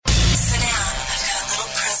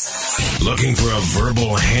Looking for a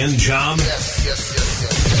verbal hand job?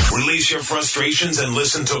 Yes. Release your frustrations and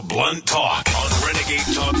listen to Blunt Talk on Renegade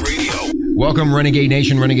Talk Radio. Welcome, Renegade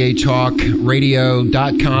Nation,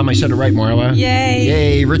 RenegadeTalkRadio.com. I said it right, Marla. Yay.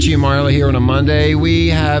 Yay. Richie and Marla here on a Monday. We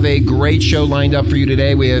have a great show lined up for you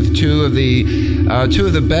today. We have two of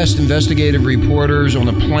the best investigative reporters on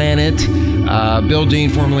the planet. Bill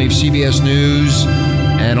Dean, formerly of CBS News,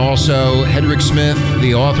 and also Hedrick Smith,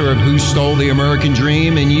 the author of Who Stole the American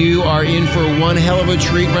Dream. And you are in for one hell of a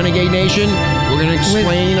treat, Renegade Nation. We're going to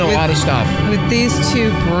explain a lot of stuff. With these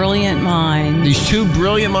two brilliant minds. These two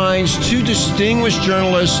brilliant minds, two distinguished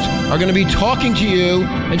journalists, are going to be talking to you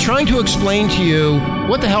and trying to explain to you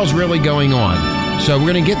what the hell's really going on. So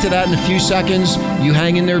we're going to get to that in a few seconds. You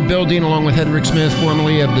hang in there, Bill Dean, along with Hedrick Smith,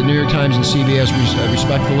 formerly of the New York Times and CBS,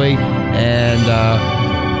 respectfully. And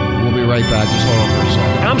we'll be right back. Just hold on for a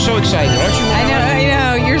second. I'm so excited, aren't you? I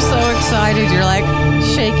know. You're so excited. You're like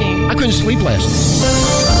shaking. I couldn't sleep last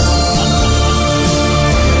night.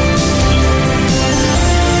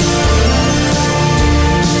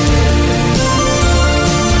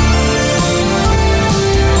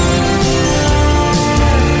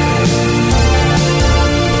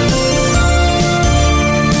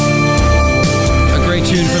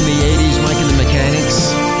 Tune from the 80s, Mike and the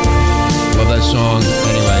Mechanics. Love that song.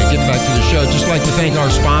 Anyway, getting back to the show, just like to thank our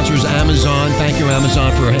sponsors, Amazon. Thank you,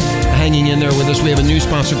 Amazon, for hanging in there with us. We have a new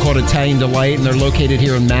sponsor called Italian Delight, and they're located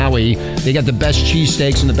here in Maui. They got the best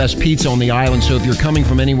cheesesteaks and the best pizza on the island, so if you're coming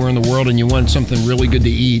from anywhere in the world and you want something really good to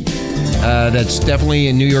eat, that's definitely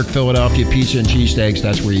in New York, Philadelphia, pizza and cheesesteaks.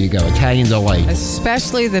 That's where you go. Italian Delight.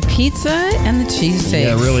 Especially the pizza and the cheesesteaks.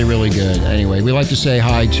 Yeah, really, really good. Anyway, we like to say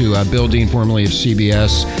hi to Bill Dean, formerly of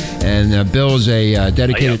CBS. And Bill is a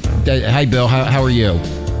dedicated... Hi, Bill. How are you?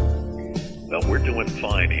 Well, we're doing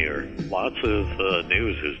fine here. Lots of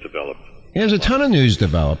news has developed. There's a ton of news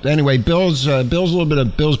developed. Anyway, Bill's a little bit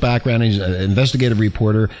of Bill's background. He's an investigative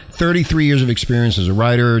reporter, 33 years of experience as a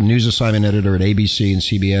writer, news assignment editor at ABC and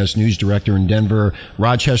CBS, news director in Denver,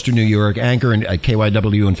 Rochester, New York, anchor at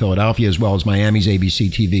KYW in Philadelphia, as well as Miami's ABC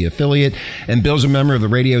TV affiliate. And Bill's a member of the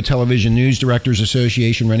Radio Television News Directors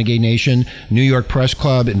Association, Renegade Nation, New York Press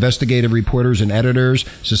Club, Investigative Reporters and Editors,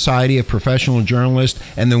 Society of Professional Journalists,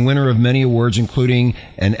 and the winner of many awards, including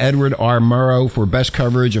an Edward R. Murrow for best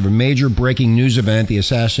coverage of a major breaking news event, the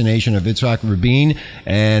assassination of Yitzhak Rabin,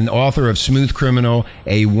 and author of Smooth Criminal,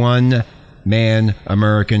 a one-man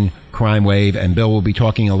American crime wave. And Bill will be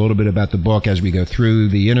talking a little bit about the book as we go through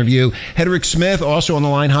the interview. Hedrick Smith, also on the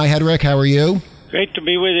line. Hi, Hedrick. How are you? Great to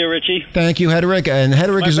be with you, Richie. Thank you, Hedrick. And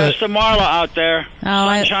Hedrick is best of Marla out there.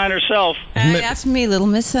 Sunshine herself. That's me, little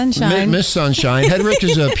Miss Sunshine. Miss Sunshine. Hedrick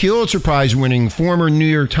is a Pulitzer Prize-winning former New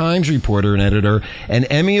York Times reporter and editor, an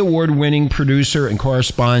Emmy Award-winning producer and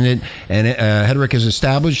correspondent. And Hedrick has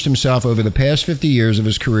established himself over the past 50 years of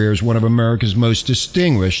his career as one of America's most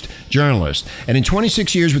distinguished journalists. And in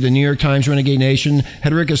 26 years with the New York Times Renegade Nation,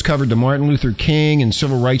 Hedrick has covered the Martin Luther King and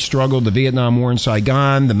civil rights struggle, the Vietnam War in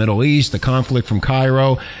Saigon, the Middle East, the conflict from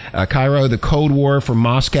Cairo, the Cold War from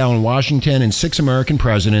Moscow and Washington, and 6 American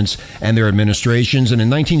presidents and their administrations. And in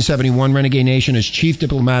 1971, Renegade Nation as chief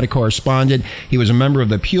diplomatic correspondent, he was a member of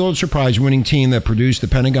the Pulitzer Prize-winning team that produced the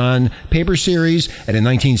Pentagon Paper Series. And in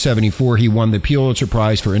 1974, he won the Pulitzer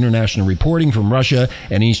Prize for international reporting from Russia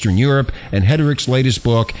and Eastern Europe. And Hedrick's latest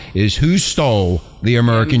book is Who Stole the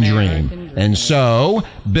American Dream? And so,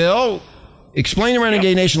 Bill, explain to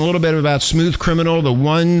Renegade Nation a little bit about Smooth Criminal, the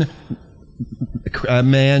one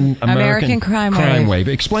man American crime wave.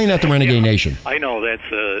 Explain that to Renegade Nation. I know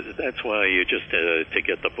that's why you just to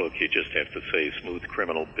get the book you just have to say Smooth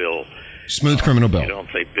Criminal Bill. Smooth Criminal Bill. You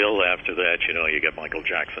don't say Bill after that. You get Michael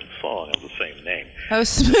Jackson's song of the same name. Oh,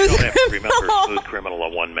 Smooth Criminal. You don't have to Criminal. remember Smooth Criminal, a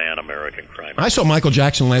one-man American crime. I saw Michael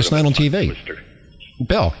Jackson last night on TV.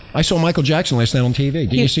 Bill, I saw Michael Jackson last night on TV.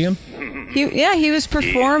 Did you see him? He was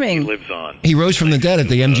performing. He lives on. He rose from the dead at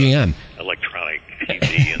the MGM. Electronic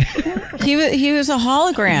TV and so forth. He was a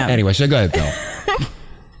hologram. Anyway, so go ahead, Bill.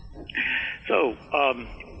 So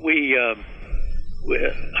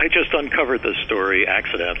I just uncovered this story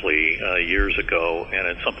accidentally years ago, and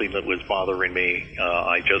it's something that was bothering me.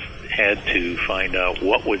 I just had to find out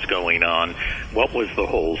what was going on, what was the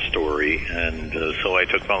whole story, and so I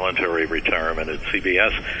took voluntary retirement at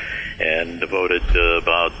CBS and devoted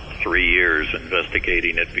about 3 years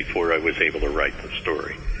investigating it before I was able to write the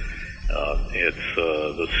story. It's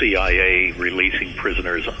the CIA releasing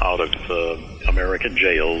prisoners out of American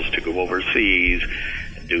jails to go overseas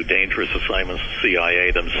and do dangerous assignments the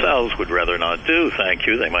CIA themselves would rather not do. Thank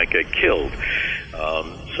you. They might get killed.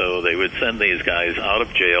 So they would send these guys out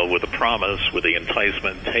of jail with a promise, with the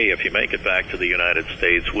enticement, hey, if you make it back to the United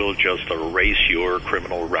States, we'll just erase your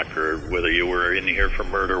criminal record, whether you were in here for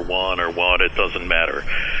murder one or what, it doesn't matter.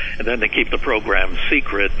 And then to keep the program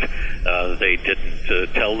secret, they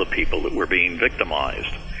didn't tell the people that were being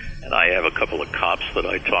victimized. And I have a couple of cops that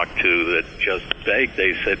I talked to that just begged.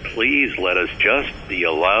 They said, please let us just be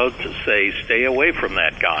allowed to say, stay away from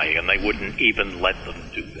that guy. And they wouldn't even let them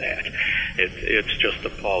do that. It's just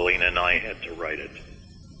appalling, and I had to write it.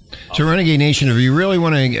 So, Renegade Nation, if you really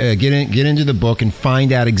want to get into the book and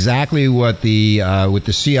find out exactly what the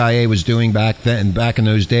CIA was doing back in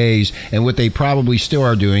those days, and what they probably still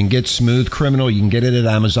are doing, get Smooth Criminal. You can get it at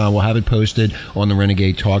Amazon. We'll have it posted on the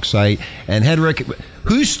Renegade Talk site. And Hedrick,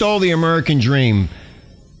 who stole the American dream?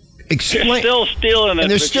 Explain. They're still stealing it.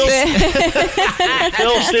 And they're still stealing.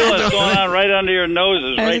 It's going on right under your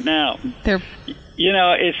noses right now. You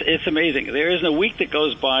know, it's amazing. There isn't a week that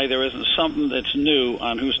goes by there isn't something that's new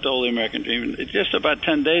on who stole the American dream. Just about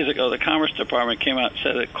 10 days ago, the Commerce Department came out and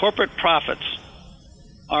said that corporate profits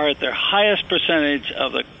are at their highest percentage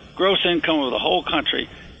of the gross income of the whole country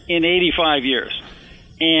in 85 years.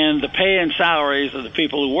 And the pay and salaries of the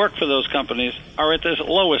people who work for those companies are at this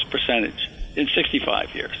lowest percentage in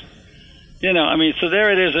 65 years. You know, I mean, so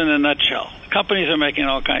there it is in a nutshell. Companies are making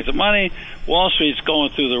all kinds of money. Wall Street's going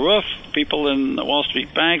through the roof. People in the Wall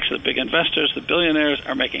Street banks, the big investors, the billionaires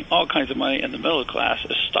are making all kinds of money, and the middle class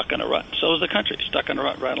is stuck in a rut. So is the country, stuck in a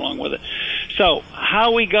rut right along with it. So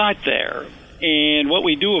how we got there and what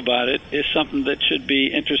we do about it is something that should be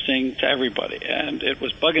interesting to everybody. And it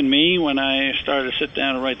was bugging me when I started to sit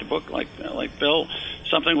down and write the book, like Bill.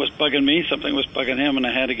 Something was bugging me, something was bugging him, and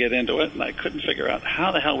I had to get into it. And I couldn't figure out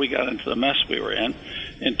how the hell we got into the mess we were in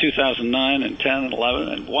 2009 and 10 and 11,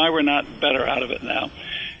 and why we're not better out of it now.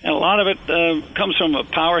 And a lot of it comes from a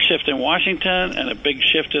power shift in Washington and a big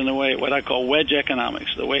shift in the way, what I call wedge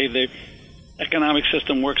economics, the way the economic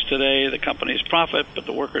system works today. The companies profit, but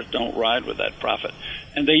the workers don't ride with that profit.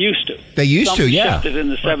 And they used to. Some shifted in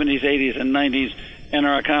the 70s, 80s, and 90s, and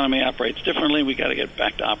our economy operates differently. We got to get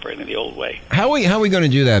back to operating the old way. How are we going to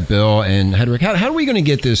do that, Bill and Hedrick? How are we going to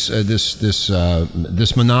get this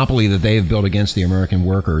monopoly that they have built against the American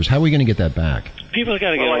workers? How are we going to get that back? People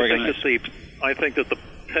got to get organized. I think that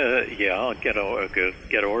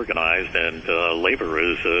get organized, and labor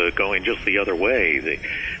is going just the other way.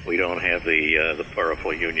 We don't have the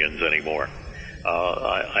powerful unions anymore.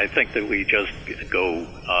 I think that we just go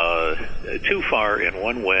too far in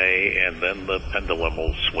one way, and then the pendulum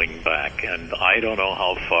will swing back. And I don't know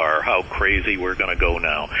how crazy we're going to go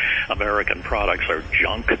now. American products are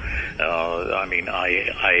junk. I mean,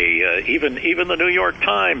 even the New York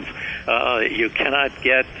Times, you cannot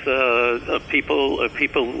get people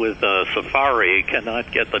with Safari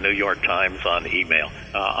cannot get the New York Times on email,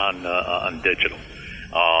 on digital.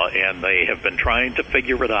 And they have been trying to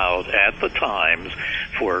figure it out at the Times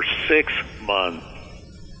for 6 months,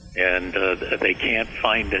 and they can't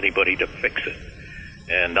find anybody to fix it.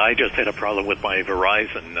 And I just had a problem with my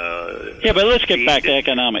Verizon. Yeah, but let's get back to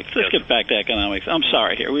economics. Get back to economics. I'm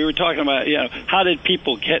sorry here. We were talking about, how did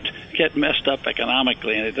people get messed up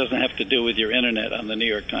economically, and it doesn't have to do with your internet on the New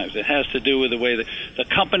York Times. It has to do with the way that the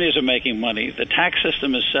companies are making money. The tax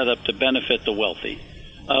system is set up to benefit the wealthy.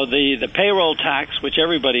 The payroll tax, which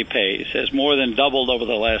everybody pays, has more than doubled over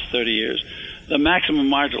the last 30 years. The maximum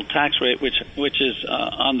marginal tax rate, which is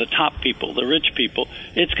on the top people, the rich people,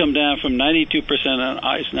 it's come down from 92% on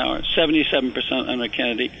Eisenhower, 77% under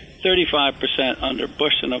Kennedy, 35% under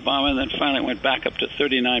Bush and Obama, and then finally went back up to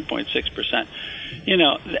 39.6%.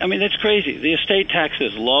 I mean, that's crazy. The estate tax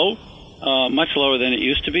is low, much lower than it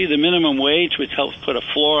used to be. The minimum wage, which helps put a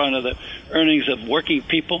floor under the earnings of working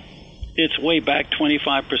people, it's way back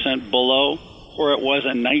 25% below where it was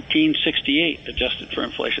in 1968, adjusted for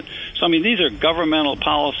inflation. So, I mean, these are governmental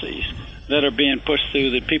policies that are being pushed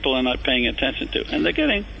through that people are not paying attention to, and they're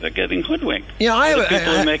getting hoodwinked. Yeah,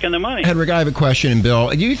 people are making the money. Hedrick, I have a question, and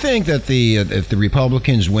Bill, do you think that if the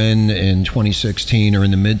Republicans win in 2016 or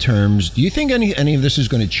in the midterms, do you think any of this is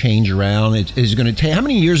going to change around? Is going to take how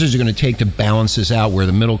many years is it going to take to balance this out, where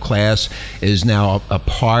the middle class is now a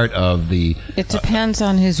part of the? It depends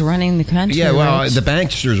on who's running the country. Yeah, well, right? the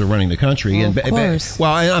banksters are running the country, well, of course.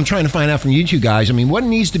 Well, I'm trying to find out from you two guys. I mean, what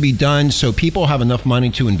needs to be done so people have enough money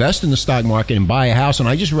to invest in the stock stock market and buy a house. And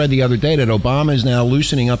I just read the other day that Obama is now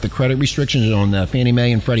loosening up the credit restrictions on Fannie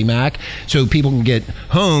Mae and Freddie Mac so people can get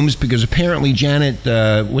homes, because apparently Janet,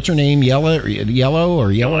 what's her name, Yellen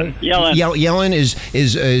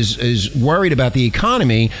is worried about the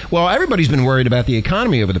economy. Well, everybody's been worried about the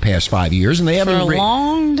economy over the past 5 years, and they haven't for a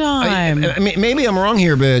long time. I mean, maybe I'm wrong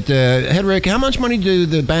here, but Hedrick, how much money do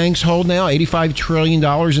the banks hold now? $85 trillion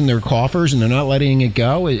in their coffers, and they're not letting it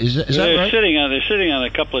go. Is that right? They're sitting on a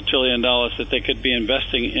couple of $1 trillion that they could be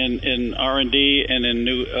investing in R&D and in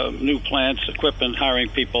new plants, equipment, hiring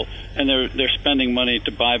people, and they're spending money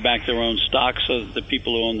to buy back their own stock so that the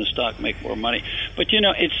people who own the stock make more money. But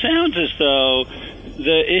it sounds as though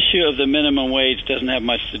the issue of the minimum wage doesn't have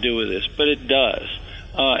much to do with this, but it does.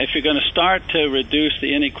 If you're going to start to reduce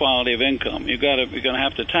the inequality of income, you're going to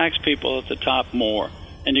have to tax people at the top more,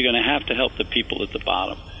 and you're going to have to help the people at the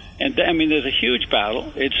bottom. And I mean, there's a huge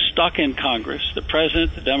battle. It's stuck in Congress. The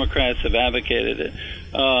president, the Democrats have advocated it.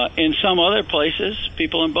 In some other places,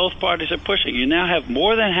 people in both parties are pushing. You now have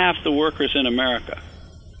more than half the workers in America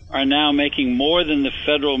are now making more than the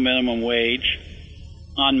federal minimum wage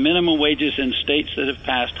on minimum wages in states that have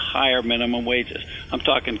passed higher minimum wages. I'm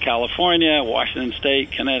talking California, Washington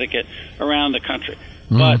State, Connecticut, around the country.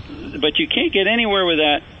 But you can't get anywhere with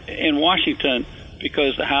that in Washington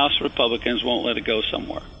because the House Republicans won't let it go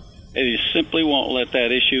somewhere. They simply won't let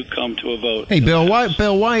that issue come to a vote. Hey, Bill,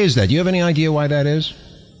 why is that? Do you have any idea why that is?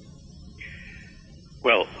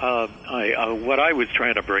 Well, what I was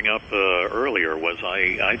trying to bring up earlier was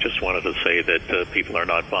I just wanted to say that people are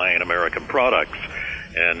not buying American products,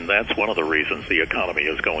 and that's one of the reasons the economy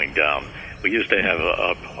is going down. We used to have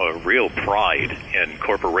a real pride in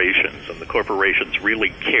corporations, and the corporations really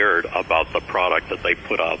cared about the product that they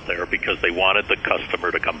put out there because they wanted the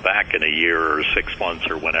customer to come back in a year or 6 months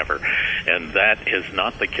or whenever. And that is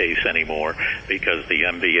not the case anymore because the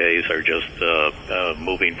MBAs are just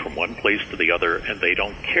moving from one place to the other, and they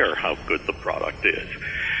don't care how good the product is.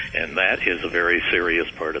 And that is a very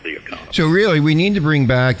serious part of the economy. So really, we need to bring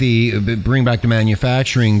back the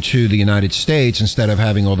manufacturing to the United States instead of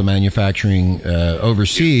having all the manufacturing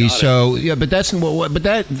overseas. So yeah, but they're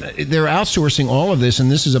outsourcing all of this,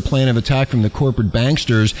 and this is a plan of attack from the corporate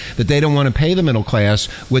banksters that they don't want to pay the middle class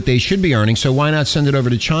what they should be earning. So why not send it over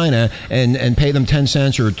to China and pay them 10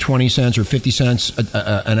 cents or 20 cents or 50 cents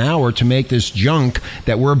an hour to make this junk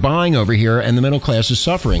that we're buying over here, and the middle class is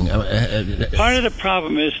suffering. Part of the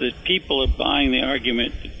problem is that people are buying the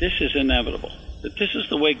argument that this is inevitable, that this is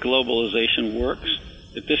the way globalization works,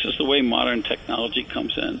 that this is the way modern technology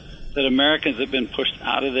comes in, that Americans have been pushed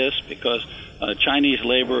out of this because Chinese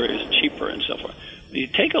labor is cheaper and so forth. You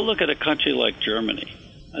take a look at a country like Germany.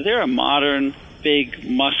 They're a modern, big,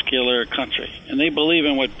 muscular country, and they believe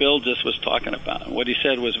in what Bill just was talking about. And what he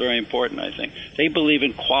said was very important, I think. They believe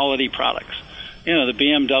in quality products. The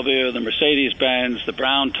BMW, the Mercedes-Benz, the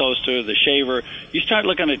Brown toaster, the shaver. You start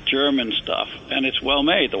looking at German stuff, and it's well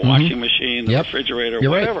made. The washing machine, the refrigerator,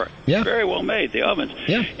 whatever. Right. Yeah. It's very well made, the ovens.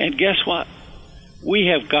 Yeah. And guess what? We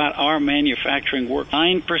have got our manufacturing work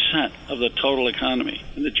 9% of the total economy,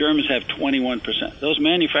 and the Germans have 21%. Those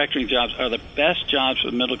manufacturing jobs are the best jobs for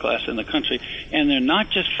the middle class in the country, and they're not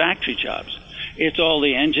just factory jobs. It's all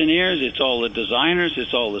the engineers, it's all the designers,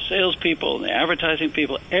 it's all the salespeople, the advertising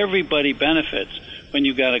people. Everybody benefits when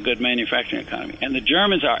you've got a good manufacturing economy. And the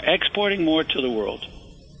Germans are exporting more to the world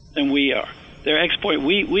than we are. They're exporting.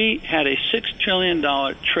 We had a $6 trillion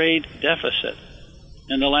trade deficit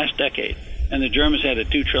in the last decade, and the Germans had a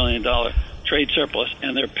 $2 trillion trade surplus,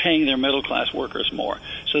 and they're paying their middle-class workers more.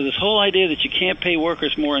 So this whole idea that you can't pay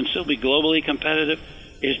workers more and still be globally competitive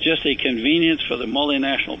is just a convenience for the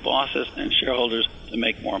multinational bosses and shareholders to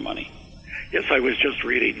make more money. Yes, I was just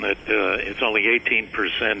reading that it's only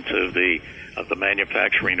 18% of the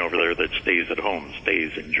manufacturing over there that stays at home,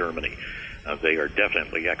 stays in Germany. They are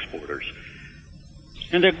definitely exporters.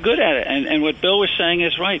 And they're good at it. And what Bill was saying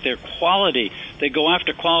is right. They're quality. They go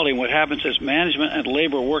after quality. And what happens is management and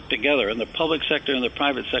labor work together, and the public sector and the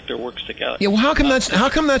private sector works together. Yeah, well, how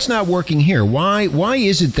come that's not working here? Why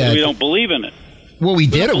is it that we don't believe in it? Well, we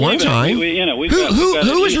did at one time. We've got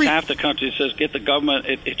at least half the country that says get the government.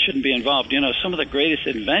 It shouldn't be involved. Some of the greatest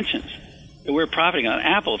inventions that we're profiting on.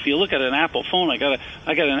 Apple. If you look at an Apple phone, I got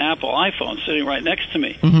an Apple iPhone sitting right next to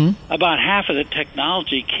me. Mm-hmm. About half of the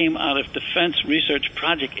technology came out of Defense Research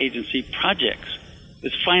Project Agency projects.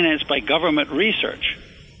 It's financed by government research.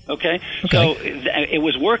 Okay? So it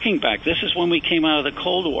was working back. This is when we came out of the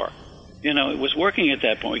Cold War. It was working at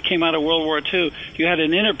that point. We came out of World War II. You had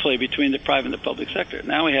an interplay between the private and the public sector.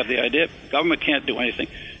 Now we have the idea government can't do anything,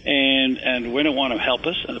 and we don't want to help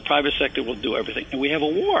us, and the private sector will do everything. And we have a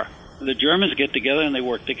war. The Germans get together and they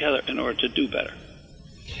work together in order to do better.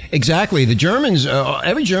 Exactly. The Germans,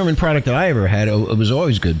 every German product that I ever had, it was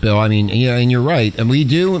always good, Bill. I mean, yeah, and you're right. And we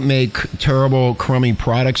do make terrible, crummy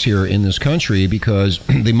products here in this country because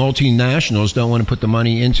the multinationals don't want to put the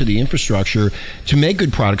money into the infrastructure to make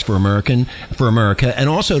good products for America, and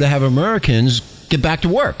also to have Americans get back to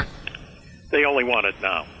work. They only want it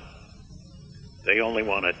now. They only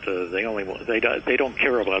want it. They don't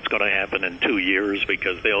care about what's going to happen in 2 years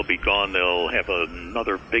because they'll be gone. They'll have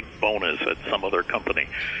another big bonus at some other company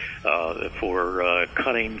for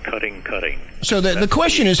cutting. So the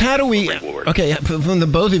question is, how do we? Okay, from the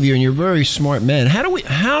both of you, and you're very smart men. How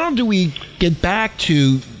do we get back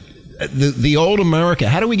to the old America?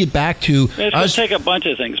 How do we get back to? It's going to take a bunch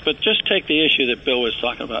of things, but just take the issue that Bill was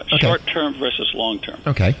talking about: short-term versus long-term.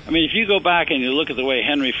 Okay. I mean, if you go back and you look at the way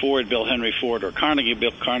Henry Ford built Henry Ford, or Carnegie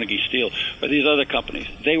built Carnegie Steel, or these other companies,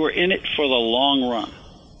 they were in it for the long run.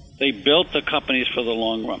 They built the companies for the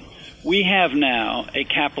long run. We have now a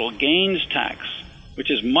capital gains tax, which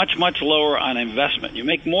is much, much lower on investment. You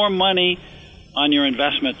make more money on your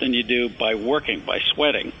investment than you do by working, by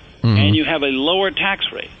sweating, and you have a lower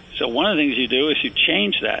tax rate. So one of the things you do is you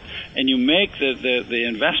change that, and you make the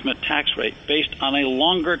investment tax rate based on a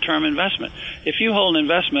longer-term investment. If you hold an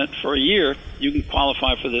investment for a year, you can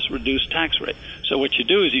qualify for this reduced tax rate. So what you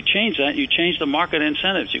do is you change that, you change the market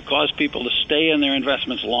incentives. You cause people to stay in their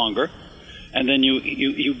investments longer, and then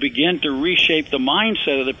you begin to reshape the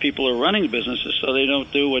mindset of the people who are running businesses so they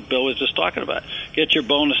don't do what Bill was just talking about. Get your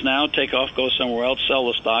bonus now, take off, go somewhere else, sell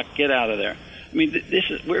the stock, get out of there. I mean,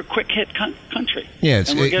 we're a quick hit country. Yeah,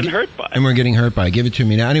 and we're getting hurt by it. And we're getting hurt by it. Give it to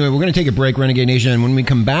me now. Anyway, we're going to take a break, Renegade Nation, and when we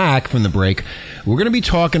come back from the break, we're going to be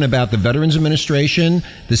talking about the Veterans Administration,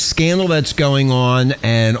 the scandal that's going on,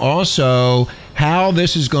 and also how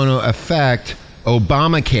this is going to affect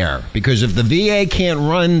Obamacare. Because if the VA can't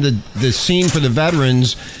run the scene for the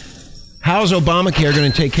veterans, how's Obamacare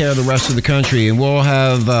going to take care of the rest of the country? And we'll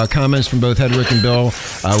have comments from both Hedrick and Bill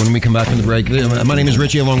when we come back from the break. My name is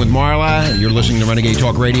Richie, along with Marla. You're listening to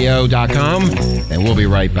RenegadeTalkRadio.com, and we'll be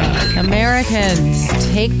right back. Americans,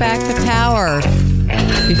 take back the power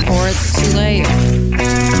before it's too late.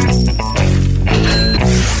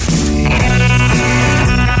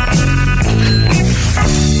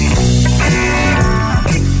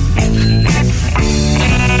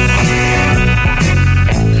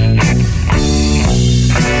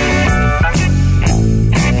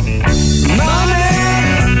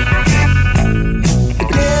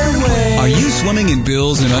 Swimming in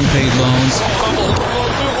bills and unpaid loans?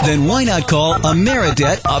 Then why not call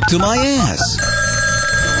Ameridebt up to my ass?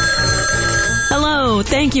 Hello,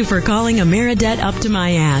 thank you for calling Ameridebt up to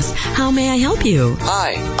my ass. How may I help you?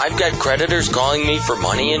 Hi, I've got creditors calling me for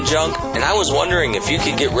money and junk, and I was wondering if you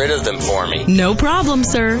could get rid of them for me. No problem,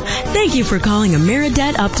 sir. Thank you for calling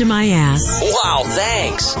Ameridebt up to my ass. Wow,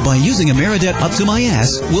 thanks. By using Ameridebt up to my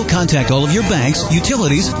ass, we'll contact all of your banks,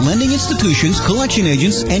 utilities, lending institutions, collection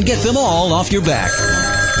agents, and get them all off your back.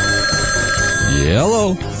 Yeah,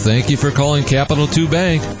 hello. Thank you for calling Capital 2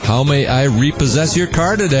 Bank. How may I repossess your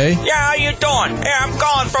car today? Yeah, how you doing? Hey, I'm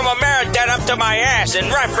calling from Ameridebt up to my ass in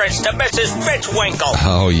reference to Mrs. Fitzwinkle.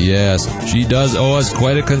 Oh, yes. She does owe us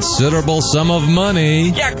quite a considerable sum of money.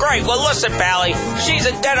 Yeah, great. Well, listen, Pally. She's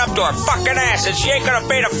in debt up to her fucking ass, and she ain't gonna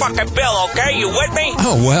pay the fucking bill, okay? You with me?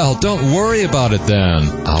 Oh, well, don't worry about it then.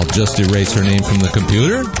 I'll just erase her name from the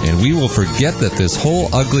computer, and we will forget that this whole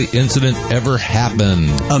ugly incident ever happened.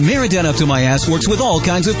 Ameridebt up to my ass works with all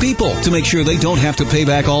kinds of people to make sure they don't have to pay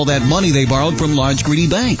back all that money they borrowed from large greedy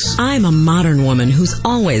banks. I'm a modern woman who's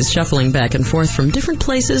always shuffling back and forth from different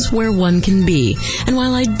places where one can be. And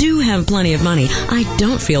while I do have plenty of money, I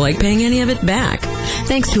don't feel like paying any of it back.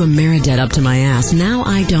 Thanks to Ameridebt up to my ass, now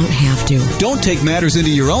I don't have to. Don't take matters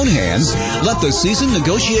into your own hands. Let the seasoned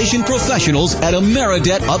negotiation professionals at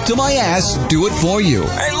Ameridebt up to my ass do it for you.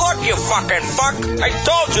 Hey, look, you fucking fuck. I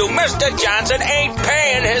told you Mr. Johnson ain't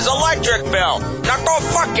paying his electric bill. Now go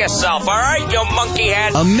fuck yourself, all right, you monkey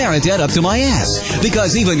head? Ameridebt up to my ass.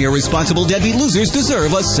 Because even irresponsible deadbeat losers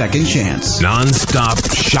deserve a second chance. Non-stop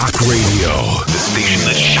shock radio. The station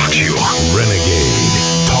that shocks you. Renegade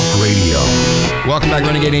Talk Radio. Welcome back,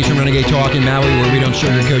 Renegade Nation, Renegade Talk in Maui, where we don't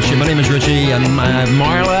sugarcoat shit. My name is Richie. I have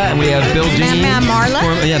Marla, and we have Bill Dean. Marla?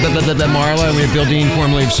 Marla, and we have Bill Dean,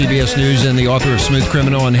 formerly of CBS News and the author of Smooth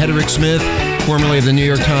Criminal, and Hedrick Smith, formerly of the New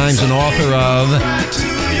York Times and author of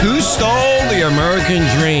Who Stole the American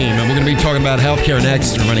Dream? And we're going to be talking about healthcare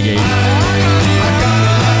next in Renegade.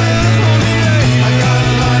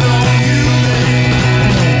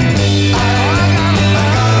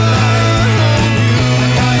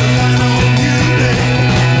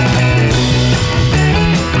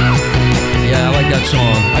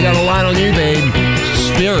 telling you, babe.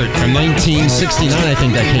 Spirit from 1969, I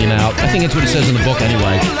think that came out. I think that's what it says in the book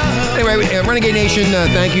anyway. Anyway, Renegade Nation,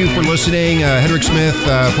 thank you for listening. Hedrick Smith,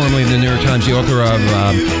 formerly of the New York Times, the author of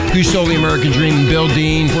Who Stole the American Dream, and Bill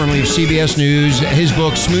Dean, formerly of CBS News, his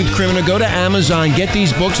book, Smooth Criminal. Go to Amazon, get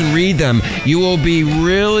these books and read them. You will be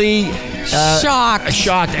really...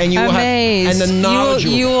 shocked, and you will amazed. Have, and the knowledge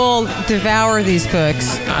you will devour these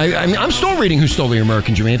books. I mean, I'm still reading Who Stole the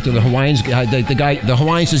American Dream after the Hawaiians. The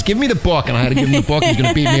Hawaiian says, "Give me the book," and I had to give him the book. He's going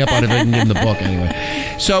to beat me up out of it and give him the book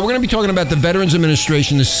anyway. So we're going to be talking about the Veterans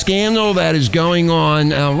Administration, the scandal that is going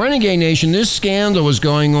on. Renegade Nation, this scandal was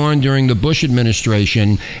going on during the Bush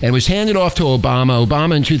administration and was handed off to Obama.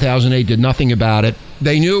 Obama in 2008 did nothing about it.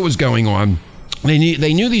 They knew it was going on. They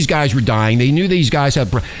knew these guys were dying. They knew these guys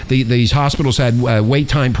had these hospitals had wait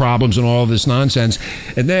time problems and all of this nonsense.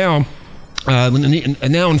 And now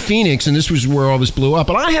in Phoenix, and this was where all this blew up.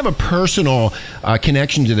 But I have a personal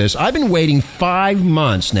connection to this. I've been waiting 5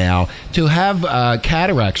 months now to have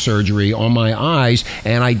cataract surgery on my eyes,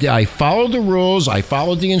 and I followed the rules. I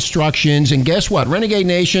followed the instructions, and guess what? Renegade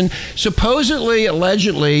Nation, supposedly,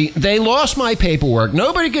 allegedly, they lost my paperwork.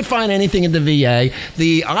 Nobody could find anything at the VA.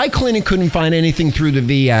 The eye clinic couldn't find anything through the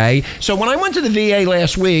VA. So when I went to the VA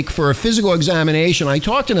last week for a physical examination, I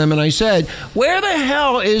talked to them and I said, "Where the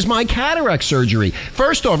hell is my cataract surgery?"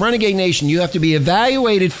 First off, Renegade Nation, you have to be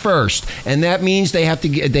evaluated first, and that means they have to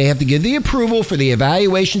give the approval for the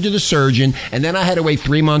evaluation to the surgeon, and then I had to wait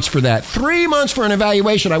 3 months for that. 3 months for an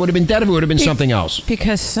evaluation. I would have been dead if it would have been something else.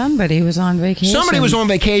 Because somebody was on vacation. Somebody was on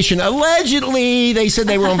vacation. Allegedly, they said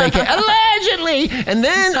they were on vacation. Allegedly, and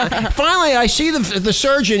then finally, I see the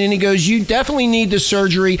surgeon, and he goes, "You definitely need this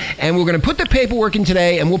surgery, and we're going to put the paperwork in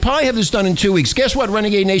today, and we'll probably have this done in 2 weeks." Guess what,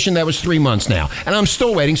 Renegade Nation? That was 3 months now, and I'm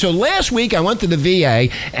still waiting. So last week, I went to the VA,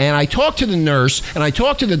 and I talked to the nurse, and I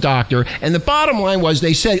talked to the doctor, and the bottom line was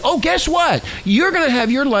they said, "Oh, guess what? You're going to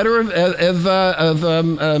have your letter of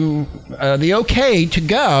the okay to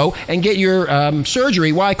go and get your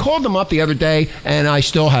surgery." Well, I called them up the other day, and I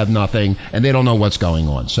still have nothing, and they don't know what's going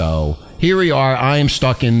on. So here we are. I am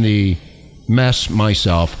stuck in the mess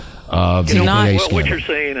myself. What you're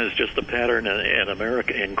saying is just a pattern in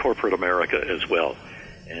America, in corporate America as well.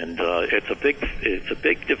 And it's a big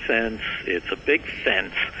defense. It's a big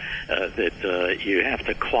fence that you have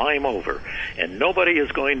to climb over. And nobody is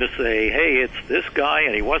going to say, "Hey, it's this guy,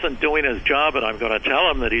 and he wasn't doing his job, and I'm going to tell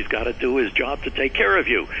him that he's got to do his job to take care of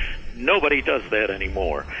you." Nobody does that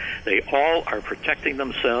anymore. They all are protecting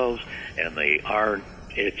themselves, and they are.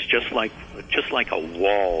 It's just like a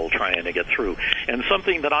wall trying to get through. And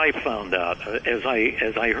something that I found out as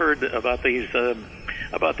I heard about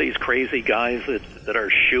these crazy guys that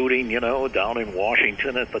are shooting, down in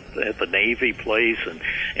Washington at the Navy place,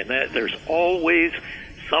 and that there's always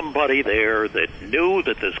somebody there that knew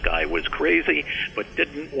that this guy was crazy but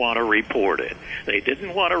didn't want to report it. They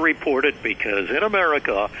didn't want to report it because in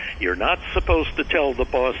America, you're not supposed to tell the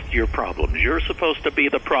boss your problems. You're supposed to be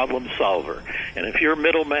the problem solver. And if you're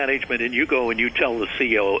middle management and you go and you tell the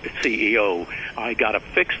CEO, "I got to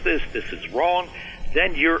fix this, this is wrong,"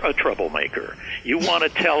 then you're a troublemaker. You want to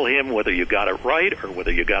tell him whether you got it right or whether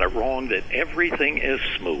you got it wrong, that everything is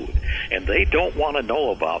smooth. And they don't want to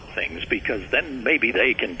know about things because then maybe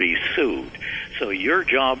they can be sued. So your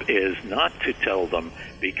job is not to tell them,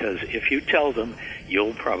 because if you tell them,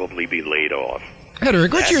 you'll probably be laid off.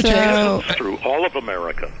 Hedrick, what's your take? Through all of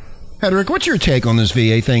America. Hedrick, what's your take on this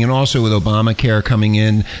VA thing, and also with Obamacare coming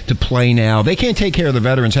in to play now? They can't take care of the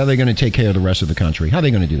veterans. How are they going to take care of the rest of the country? How are they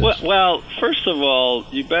going to do this? Well, first of all,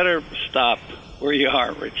 you better stop where you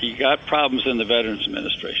are, Rich. You got problems in the Veterans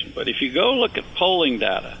Administration. But if you go look at polling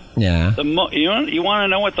data, you want to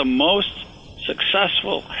know what the most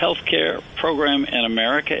successful health care program in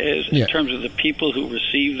America is in terms of the people who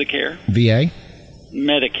receive the care? VA?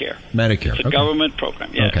 Medicare. It's a government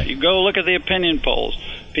program. Yeah. Okay. You go look at the opinion polls.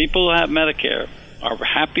 People who have Medicare are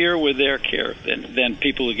happier with their care than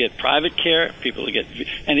people who get private care, people who get...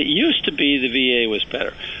 And it used to be the VA was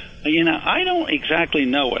better. I don't exactly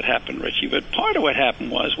know what happened, Richie, but part of what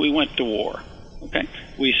happened was we went to war. Okay,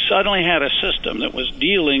 we suddenly had a system that was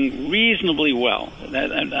dealing reasonably well.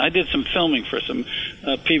 And I did some filming for some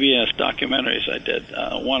PBS documentaries I did,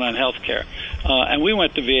 one on healthcare. And we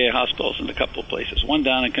went to VA hospitals in a couple of places, one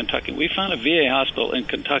down in Kentucky. We found a VA hospital in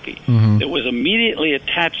Kentucky that was immediately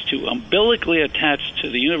umbilically attached to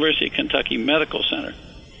the University of Kentucky Medical Center.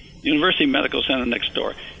 University Medical Center next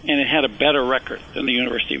door, and it had a better record than the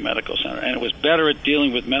University Medical Center, and it was better at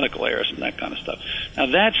dealing with medical errors and that kind of stuff. Now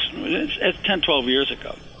that's 10, 12 years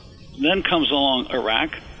ago. Then comes along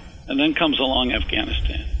Iraq, and then comes along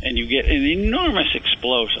Afghanistan, and you get an enormous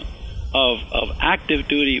explosion of active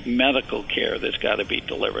duty medical care that's got to be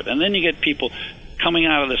delivered. And then you get people coming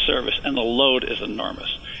out of the service, and the load is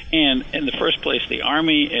enormous. And in the first place, the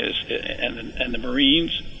Army and the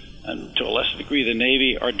Marines, and to a lesser degree the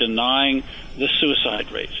Navy, are denying the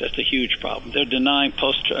suicide rates. That's a huge problem. They're denying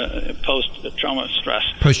post-trauma stress.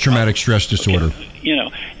 Post-traumatic stress disorder.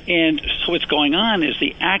 Okay. And so what's going on is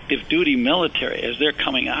the active duty military, as they're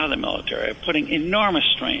coming out of the military, are putting enormous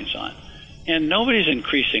strains on. And nobody's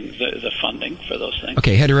increasing the funding for those things.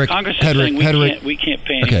 Okay, Hedrick. Congress is saying we can't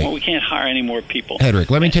pay any more. We can't hire any more people. Hedrick,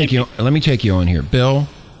 let me take you on here. Bill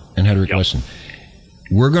and Hedrick, Yep. Listen.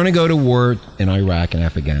 We're going to go to war in Iraq and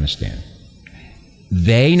Afghanistan.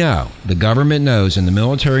 They know, the government knows, and the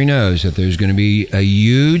military knows that there's going to be a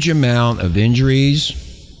huge amount of injuries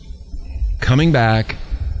coming back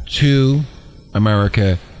to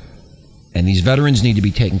America, and these veterans need to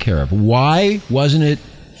be taken care of. Why wasn't it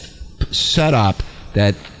set up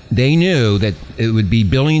that they knew that it would be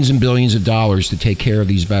billions and billions of dollars to take care of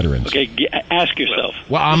these veterans? Okay, ask yourself.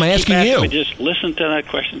 Well, I'm asking you. Just listen to that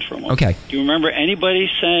question for a moment. Okay. Do you remember anybody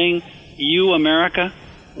saying, you, America,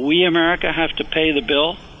 we, America, have to pay the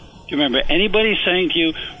bill? Do you remember anybody saying to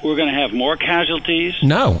you, we're going to have more casualties?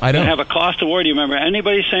 No, I don't. Have a cost of war? Do you remember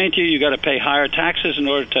anybody saying to you, you got to pay higher taxes in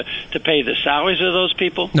order to pay the salaries of those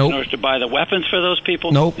people? Nope. In order to buy the weapons for those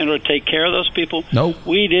people? Nope. In order to take care of those people? Nope.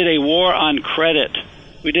 We did a war on credit.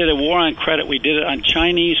 We did a war on credit. We did it on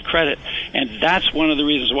Chinese credit. And that's one of the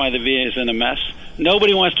reasons why the VA is in a mess.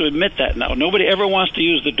 Nobody wants to admit that now. Nobody ever wants to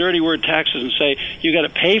use the dirty word taxes and say, you got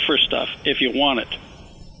to pay for stuff if you want it.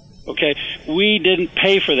 Okay? We didn't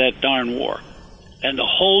pay for that darn war. And the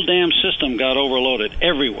whole damn system got overloaded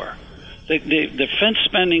everywhere. The defense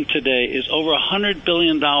spending today is over $100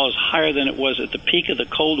 billion higher than it was at the peak of the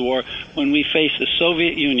Cold War when we faced the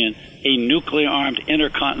Soviet Union, a nuclear-armed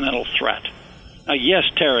intercontinental threat. Now, yes,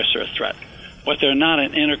 terrorists are a threat, but they're not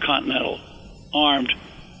an intercontinental armed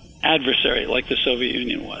adversary like the Soviet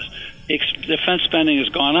Union was. Defense spending has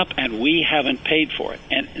gone up, and we haven't paid for it.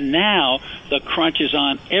 And now the crunch is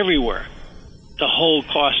on everywhere to hold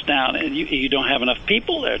costs down. And you don't have enough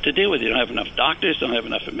people there to deal with it. You don't have enough doctors, don't have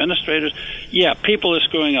enough administrators. Yeah, people are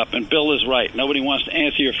screwing up, and Bill is right. Nobody wants to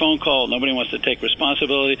answer your phone call. Nobody wants to take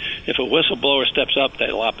responsibility. If a whistleblower steps up,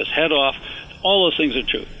 they lop his head off. All those things are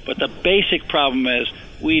true. But the basic problem is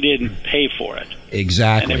we didn't pay for it.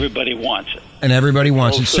 Exactly. And everybody wants it. And everybody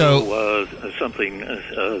wants it. So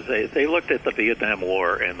they looked at the Vietnam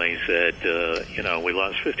War and they said, we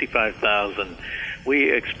lost 55,000.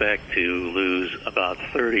 We expect to lose about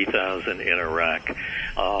 30,000 in Iraq.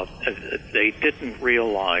 They didn't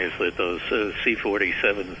realize that those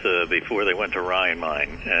C-47s, before they went to Rhein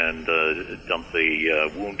Mine and dumped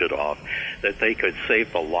the wounded off, that they could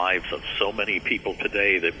save the lives of so many people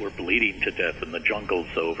today that were bleeding to death in the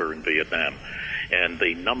jungles over in Vietnam. And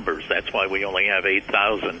the numbers, that's why we only have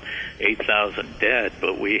 8,000 dead,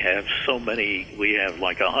 but we have so many, we have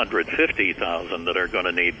like 150,000 that are going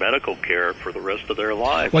to need medical care for the rest of their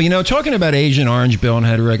lives. Well, talking about Agent Orange, Bill and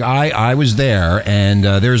Hedrick, I was there, and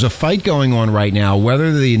there's a fight going on right now,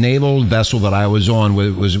 whether the naval vessel that I was on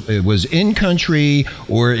was in country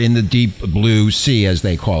or in the deep blue sea, as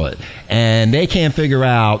they call it. And they can't figure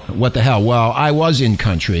out what the hell. Well, I was in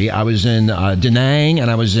country. I was in Da Nang,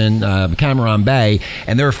 and I was in Cam Bay.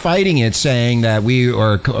 And they're fighting it, saying that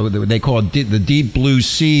they call it the Deep Blue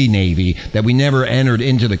Sea Navy, that we never entered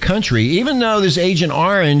into the country, even though this Agent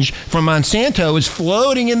Orange from Monsanto is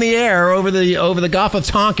floating in the air over the Gulf of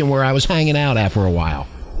Tonkin, where I was hanging out after a while.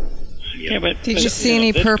 Yeah, but did you see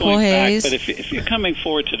any purple haze? But if you're coming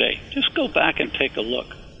forward today, just go back and take a look.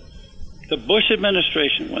 The Bush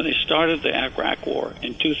administration, when they started the Iraq War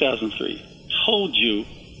in 2003, told you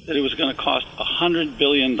that it was going to cost $100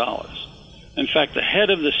 billion. In fact, the head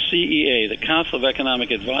of the CEA, the Council of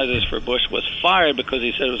Economic Advisors for Bush, was fired because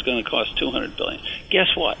he said it was going to cost $200 billion.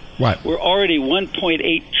 Guess what? What? We're already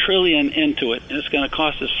 $1.8 trillion into it, and it's going to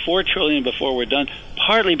cost us $4 trillion before we're done,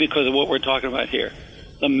 partly because of what we're talking about here.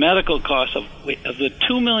 The medical costs of the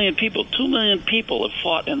 2 million people have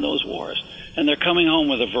fought in those wars, and they're coming home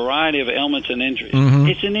with a variety of ailments and injuries. Mm-hmm.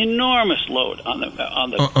 It's an enormous load on the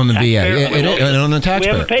VA and on the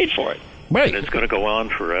taxpayer. We haven't paid for it. Right. And it's going to go on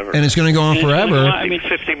forever. And it's going to go on forever.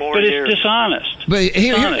 50 more but years. It's dishonest. But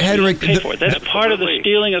here, Hedrick, that's part of the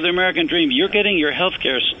stealing of the American dream. You're getting your health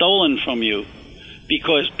care stolen from you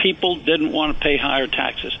because people didn't want to pay higher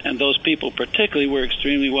taxes. And those people particularly were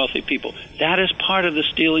extremely wealthy people. That is part of the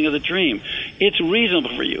stealing of the dream. It's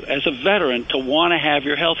reasonable for you as a veteran to want to have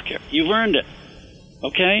your health care. You've earned it.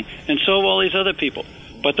 Okay? And so have all these other people.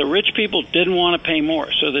 But the rich people didn't want to pay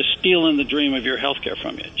more, so they're stealing the dream of your health care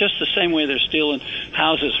from you. Just the same way they're stealing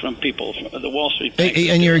houses from people, the Wall Street banks.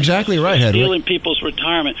 And you're exactly right, Hedrick. Stealing people's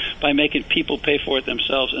retirement by making people pay for it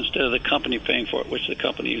themselves instead of the company paying for it, which the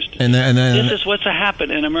company used to do. This is what's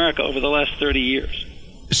happened in America over the last 30 years.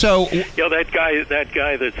 So, that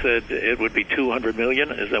guy that said it would be 200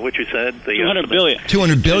 million. Is that what you said? 200 billion.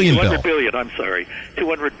 200 billion. 200 billion. I'm sorry.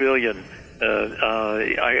 200 billion.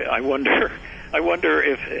 I wonder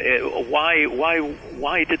if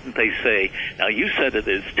why didn't they say? Now you said it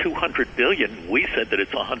is 200 billion. We said that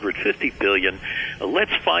it's 150 billion.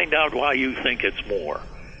 Let's find out why you think it's more.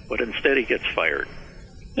 But instead, he gets fired.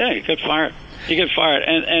 Yeah, he got fired.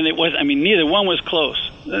 And it was. I mean, neither one was close.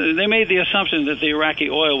 They made the assumption that the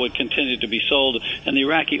Iraqi oil would continue to be sold and the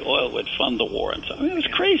Iraqi oil would fund the war and so. I mean, it was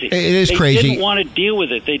crazy. It is crazy. They didn't want to deal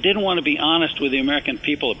with it. They didn't want to be honest with the American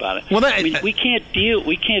people about it. Well, we can't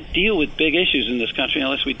deal with big issues in this country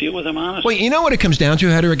unless we deal with them honestly. Well, you know what it comes down to,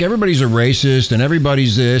 Hedrick? Everybody's a racist and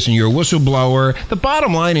everybody's this and you're a whistleblower. The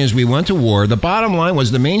bottom line is we went to war. The bottom line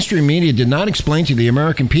was the mainstream media did not explain to the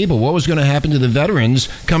American people what was going to happen to the veterans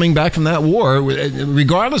coming back from that war,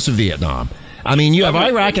 regardless of Vietnam. I mean, you have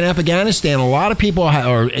Iraq and Afghanistan. A lot of people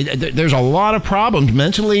there's a lot of problems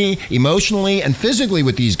mentally, emotionally, and physically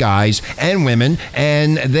with these guys and women,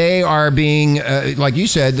 and they are being, like you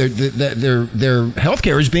said, their health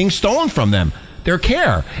care is being stolen from them, their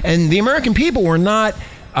care. And the American people were not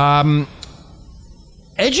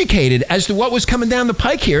educated as to what was coming down the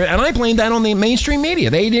pike here, and I blame that on the mainstream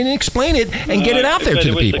media. They didn't explain it and get it out there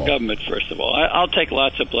to the people. It was the government, first of all. I'll take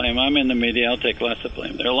lots of blame. I'm in the media. I'll take lots of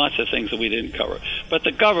blame. There are lots of things that we didn't cover. But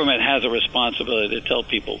the government has a responsibility to tell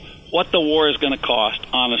people what the war is going to cost,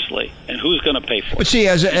 honestly, and who's going to pay for it. But see,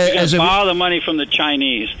 if you're going to borrow the money from the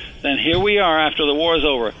Chinese, then here we are after the war is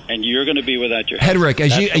over, and you're going to be without your health. Hedrick,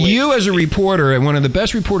 as you as a reporter, and one of the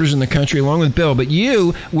best reporters in the country, along with Bill, but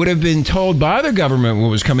you would have been told by the government what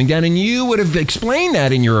was coming down, and you would have explained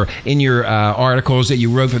that in your articles that you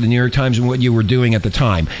wrote for the New York Times and what you were doing at the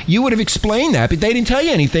time. You would have explained that, but they didn't tell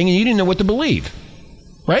you anything, and you didn't know what to believe.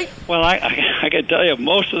 Right? Well, I can tell you,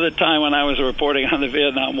 most of the time when I was reporting on the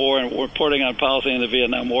Vietnam War and reporting on policy in the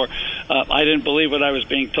Vietnam War, I didn't believe what I was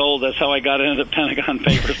being told. That's how I got into the Pentagon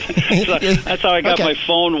Papers. That's how I got my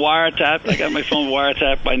phone wiretapped. I got my phone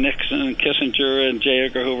wiretapped by Nixon and Kissinger and J.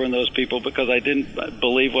 Edgar Hoover and those people because I didn't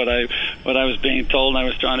believe what I was being told, and I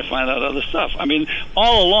was trying to find out other stuff. I mean,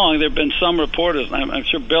 all along there have been some reporters, and I'm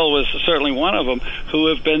sure Bill was certainly one of them,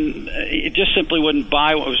 who have been just simply wouldn't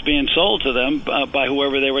buy what was being sold to them by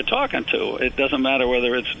whoever they were talking to. It doesn't matter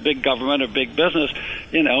whether it's big government or big business.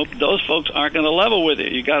 You know, those folks aren't going to level with you.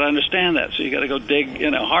 You got to understand that. So you got to go dig,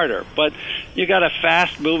 harder. But you got a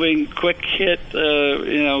fast-moving, quick hit,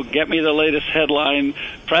 get me the latest headline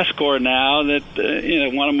press corps now that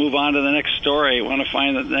want to move on to the next story, want to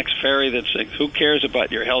find the next ferry that sinks. Who cares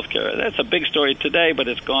about your health care? That's a big story today, but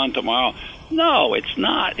it's gone tomorrow. No, it's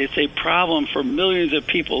not. It's a problem for millions of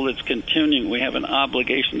people that's continuing. We have an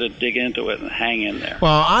obligation to dig into it and hang in there.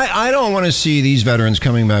 Well, I don't want to see these veterans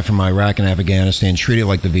coming back from Iraq and Afghanistan treated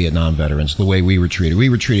like the Vietnam veterans, the way we were treated. We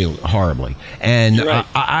were treated horribly. And right.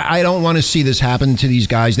 I don't want to see this happen to these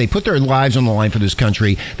guys. They put their lives on the line for this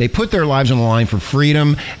country. They put their lives on the line for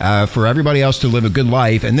freedom, for everybody else to live a good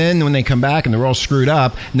life. And then when they come back and they're all screwed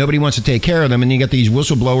up, nobody wants to take care of them. And you get these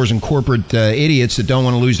whistleblowers and corporate idiots that don't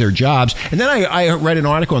want to lose their jobs. And then I read an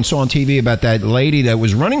article and saw on TV about that lady that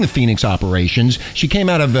was running the Phoenix operations. She came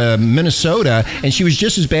out of Minnesota, and she was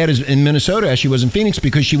just as bad as in Minnesota as she was in Phoenix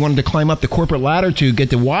because she wanted to climb up the corporate ladder to get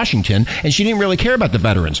to Washington, and she didn't really care about the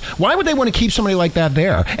veterans. Why would they want to keep somebody like that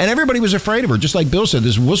there? And everybody was afraid of her, just like Bill said,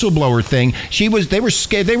 this whistleblower thing. They were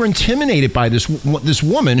scared. They were intimidated by this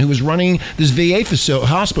woman who was running this VA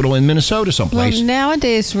hospital in Minnesota someplace. Well,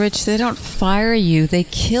 nowadays, Rich, they don't fire you. They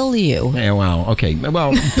kill you. Yeah, well, okay.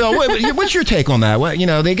 Well, Bill, what's your take on that?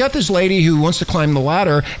 Well, they got this lady who wants to climb the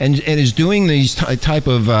ladder and is doing these type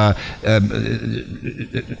of, I don't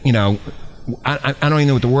even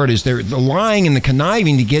know what the word is. They're lying and the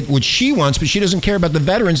conniving to get what she wants, but she doesn't care about the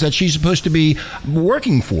veterans that she's supposed to be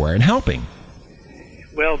working for and helping.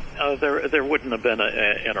 Well, there wouldn't have been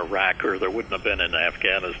in Iraq or there wouldn't have been in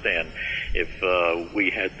Afghanistan if we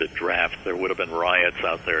had the draft. There would have been riots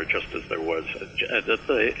out there just as there was.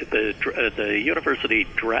 The university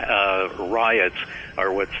riots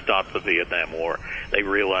are what stopped the Vietnam War. They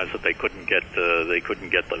realized that they couldn't get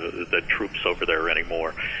the troops over there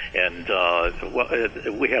anymore, and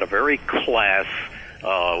we had a very class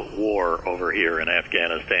war over here in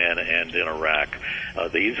Afghanistan and in Iraq.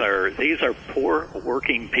 These are poor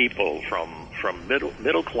working people from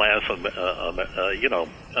middle class,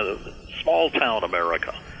 small town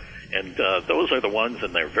America. And those are the ones,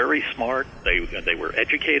 and they're very smart. They were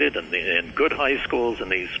educated in good high schools in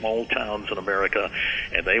these small towns in America,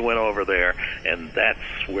 and they went over there, and that's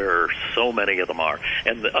where so many of them are.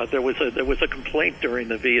 And there was a complaint during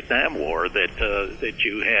the Vietnam War that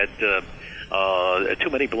you had too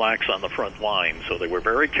many blacks on the front line, so they were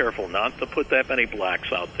very careful not to put that many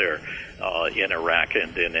blacks out there in Iraq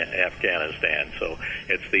and in Afghanistan. So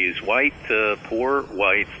it's these white, poor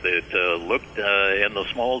whites that looked in the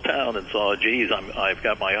small town and saw, geez, I've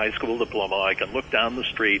got my high school diploma, I can look down the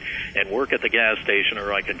street and work at the gas station,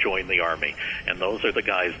 or I can join the Army. And those are the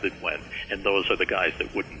guys that went, and those are the guys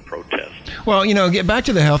that wouldn't protest. Well, get back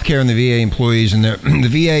to the healthcare and the VA employees, and the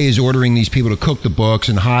VA is ordering these people to cook the books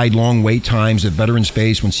and hide long wait times that veterans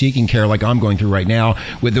face when seeking care, like I'm going through right now.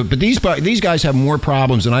 But these guys have more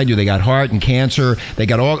problems than I do. They got heart and cancer. They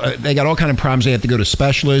got all kind of problems. They have to go to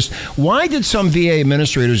specialists. Why did some VA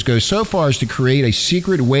administrators go so far as to create a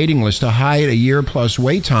secret waiting list to hide a year-plus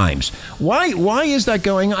wait times? Why is that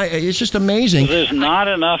going? It's just amazing. There's not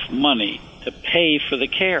enough money to pay for the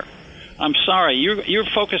care. I'm sorry, you're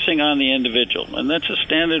focusing on the individual, and that's a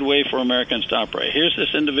standard way for Americans to operate. Here's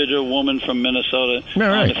this individual woman from Minnesota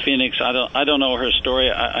to Phoenix. I don't know her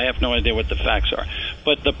story. I have no idea what the facts are.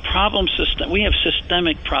 But the we have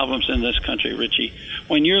systemic problems in this country, Richie.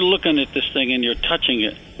 When you're looking at this thing and you're touching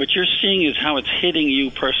it, what you're seeing is how it's hitting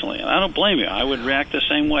you personally. And I don't blame you. I would react the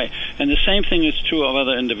same way. And the same thing is true of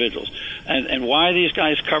other individuals. And why are these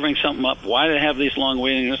guys covering something up? Why do they have these long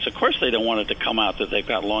waiting lists? Of course they don't want it to come out that they've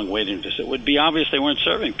got long waiting lists. It would be obvious they weren't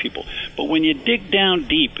serving people. But when you dig down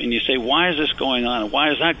deep and you say, why is this going on? And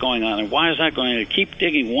why is that going on? And why is that going on? And keep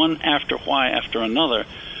digging one after why after another.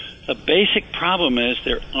 The basic problem is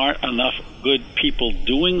there aren't enough good people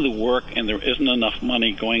doing the work, and there isn't enough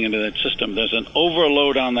money going into that system. There's an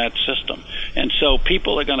overload on that system. And so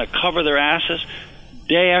people are going to cover their asses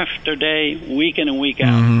day after day, week in and week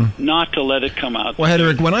out, not to let it come out. Well,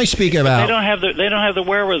 Hedrick, when I speak about... They don't have the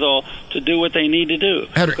wherewithal to do what they need to do.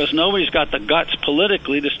 Because nobody's got the guts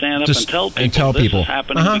politically to stand up and tell people this is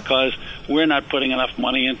happening because we're not putting enough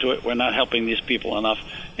money into it. We're not helping these people enough.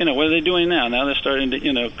 What are they doing now? Now they're starting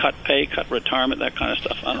to, cut pay, cut retirement, that kind of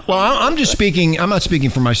stuff. I'm just speaking. I'm not speaking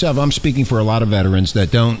for myself. I'm speaking for a lot of veterans that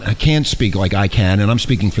can't speak like I can, and I'm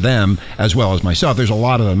speaking for them as well as myself. There's a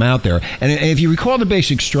lot of them out there. And if you recall the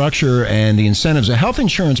basic structure and the incentives, a health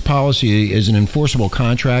insurance policy is an enforceable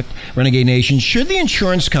contract, Renegade Nation. Should the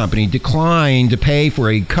insurance company decline to pay for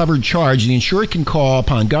a covered charge, the insured can call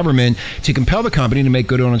upon government to compel the company to make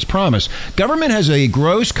good on its promise. Government has a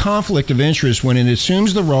gross conflict of interest when it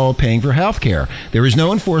assumes the role of paying for health care. There is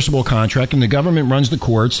no enforceable contract, and the government runs the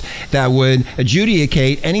courts that would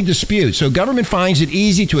adjudicate any dispute. So government finds it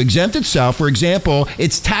easy to exempt itself. For example,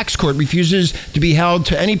 its tax court refuses to be held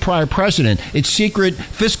to any prior precedent. Its secret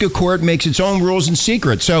fiscal court makes its own rules in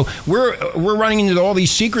secret. So we're running into all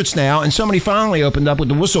these secrets now, and somebody finally opened up with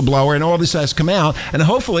the whistleblower, and all this has come out, and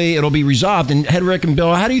hopefully it'll be resolved. And Hedrick and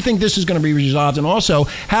Bill, how do you think this is going to be resolved? And also,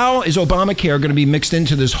 how is Obamacare going to be mixed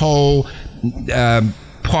into this whole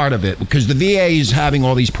part of it? Because the VA is having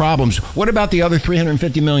all these problems. What about the other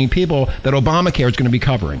 350 million people that Obamacare is going to be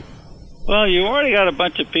covering? Well, you already got a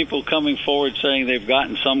bunch of people coming forward saying they've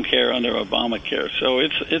gotten some care under Obamacare. So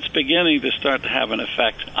it's beginning to start to have an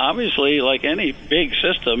effect. Obviously, like any big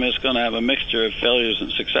system, it's going to have a mixture of failures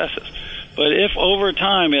and successes. But if over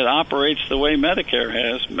time it operates the way Medicare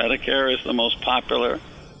has, Medicare is the most popular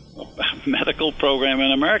medical program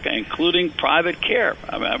in America, including private care.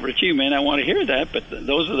 Richie, you may not want to hear that, but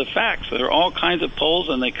those are the facts. There are all kinds of polls,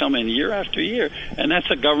 and they come in year after year, and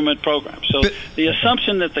that's a government program. So the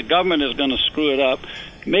assumption that the government is going to screw it up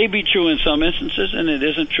may be true in some instances, and it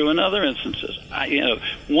isn't true in other instances.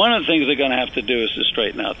 One of the things they're going to have to do is to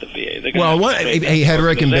straighten out the VA. Hey,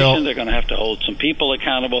 Hedrick and Bill, they're going to have to hold some people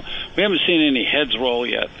accountable. We haven't seen any heads roll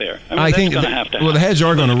yet there. I think that's going to have to happen. Well, the heads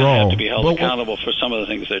are going to roll. Have to be held accountable for some of the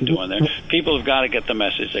things they're doing there. People have got to get the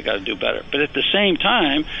message. They've got to do better. But at the same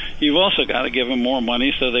time, you've also got to give them more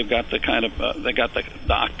money, so they've got the kind of they got the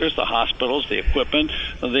doctors, the hospitals, the equipment,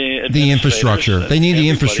 the infrastructure. They need the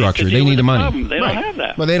infrastructure. They need the money. They don't have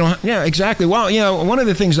that. Well, they don't. Yeah, exactly. Well, one of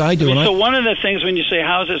the things I do. One of the things when you say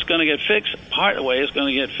how is this going to get fixed, part of the way it's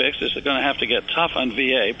going to get fixed is they're going to have to get tough on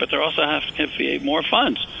VA, but they're also have to give VA more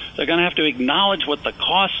funds. They're going to have to acknowledge what the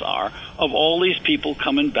costs are of all these people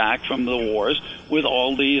coming back from the wars with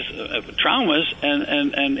all these traumas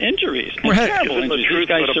and injuries. And terrible injuries. These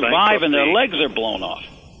guys survive and their legs are blown off.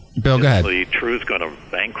 Bill, go ahead. Is the truth going to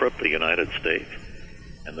bankrupt the United States,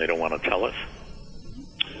 and they don't want to tell us?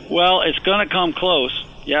 Well, it's going to come close.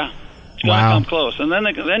 Yeah. It's going to come close. And then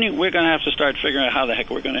we're going to have to start figuring out how the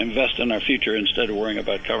heck we're going to invest in our future instead of worrying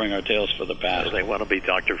about covering our tails for the past. They want to be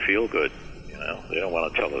Dr. Feelgood. They don't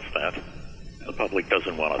want to tell us that. The public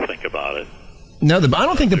doesn't want to think about it. No, I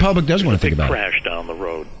don't think the public does want to think about it. Crash down the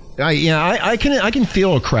road. I can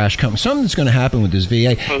feel a crash coming. Something's going to happen with this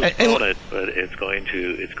VA. Postpone it, but it's going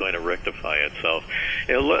to rectify itself.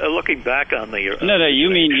 Looking back on the no, you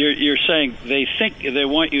mean you're saying they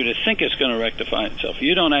want you to think it's going to rectify itself.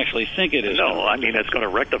 You don't actually think it is. No, I mean it's going to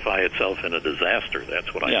rectify itself in a disaster.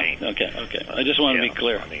 That's what I mean. Okay. I just want to be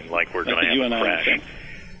clear. I mean, like we're going to have a crash.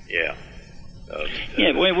 Yeah.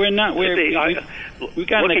 We're not. We've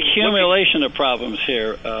got an accumulation of problems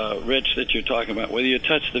here, Rich, that you're talking about. Whether you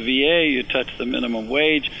touch the VA, you touch the minimum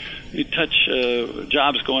wage, you touch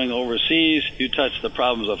jobs going overseas, you touch the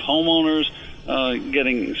problems of homeowners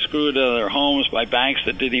getting screwed out of their homes by banks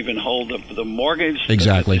that didn't even hold the mortgage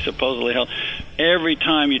that they supposedly held. Every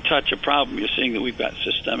time you touch a problem, you're seeing that we've got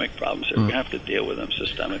systemic problems here. We have to deal with them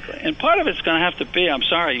systemically. And part of it's going to have to be, I'm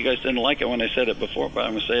sorry, you guys didn't like it when I said it before, but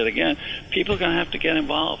I'm going to say it again, people are going to have to get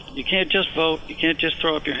involved. You can't just vote. You can't just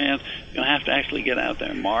throw up your hands. You're going to have to actually get out there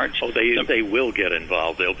and march. Oh, they will get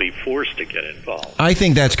involved. They'll be forced to get involved. I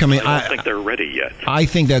think that's coming. I don't think they're ready yet. I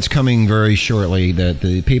think that's coming very shortly, that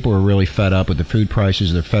the people are really fed up with the food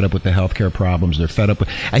prices. They're fed up with the healthcare problems. They're fed up with,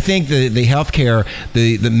 I think the healthcare,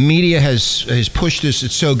 the media has pushed this.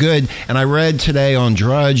 It's so good. And I read today on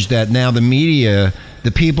Drudge that now the media,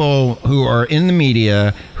 the people who are in the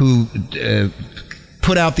media who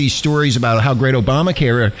put out these stories about how great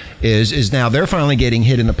Obamacare is now they're finally getting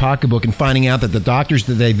hit in the pocketbook and finding out that the doctors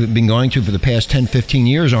that they've been going to for the past 10, 15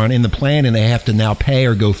 years aren't in the plan, and they have to now pay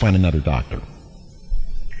or go find another doctor.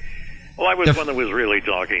 Well, I was one that was really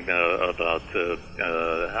talking about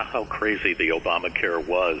how crazy the Obamacare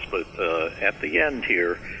was, but at the end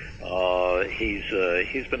here,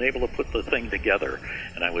 he's been able to put the thing together,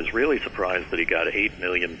 and I was really surprised that he got 8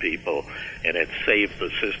 million people, and it saved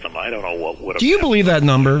the system. I don't know what would have. Do you believe that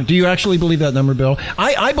number? Do you actually believe that number, Bill?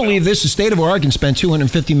 I believe this. The state of Oregon spent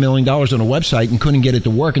 $250 million on a website and couldn't get it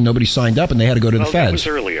to work, and nobody signed up, and they had to go to the feds. That was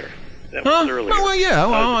earlier. That was earlier. Well,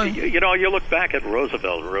 yeah. You look back at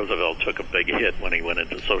Roosevelt. Roosevelt took a big hit when he went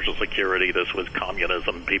into Social Security. This was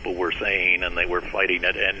communism, people were saying, and they were fighting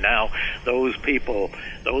it. And now those people,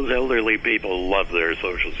 those elderly people, love their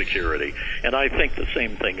Social Security. And I think the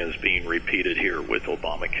same thing is being repeated here with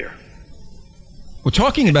Obamacare. We're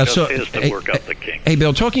talking about Hey,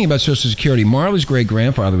 Bill, talking about Social Security. Marla's great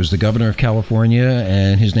grandfather was the governor of California,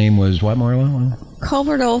 and his name was what, Marla?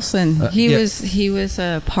 Colbert Olson. He was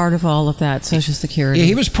a part of all of that Social Security. Yeah,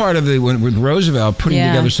 he was part of with Roosevelt putting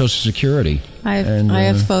together Social Security. I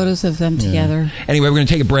have photos of them together. Anyway, we're going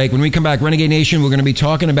to take a break. When we come back, Renegade Nation, we're going to be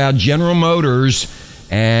talking about General Motors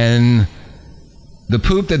and the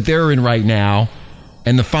poop that they're in right now,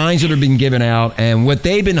 and the fines that have been given out, and what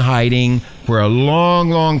they've been hiding for a long,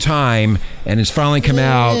 long time, and it's finally come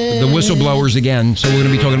out, the whistleblowers again. So we're going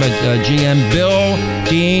to be talking about GM, Bill,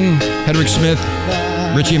 Dean, Hedrick Smith,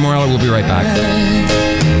 Richie and Marla. We'll be right back.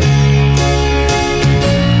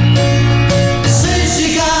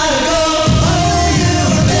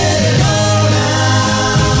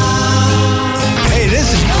 Hey,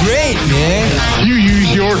 this is great, man. You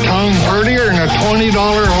use your tongue prettier than a $20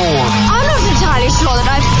 whore. Sure that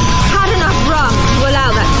I've had enough rum to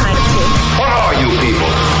allow that kind of thing. What are you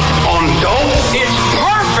people? On dope? It's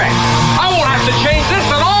perfect! I won't have to change this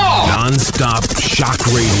at all! Non-stop shock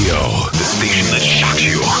radio. The station that shocks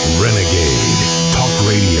you. Renegade Talk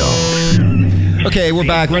Radio. Okay, we're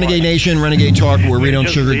back. Renegade Nation, Renegade Talk, where we don't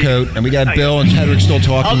sugarcoat. And we got Bill and Hedrick still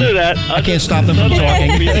talking. I'll do that. I can't stop them from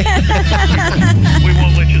talking. We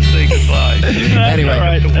won't let you say goodbye. Anyway.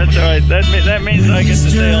 That's all right. That means I get to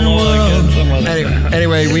say hello again.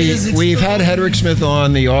 Anyway, we've had Hedrick Smith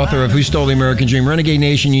on, the author of Who Stole the American Dream. Renegade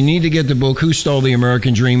Nation, you need to get the book, Who Stole the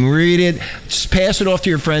American Dream. Read it. Just pass it off to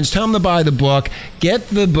your friends. Tell them to buy the book. Get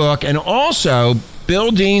the book. And also,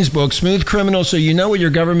 Bill Dean's book, Smooth Criminal, so you know what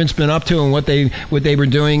your government's been up to and what they were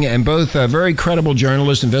doing, and both very credible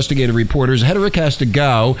journalists, investigative reporters. Hedrick has to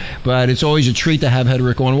go, but it's always a treat to have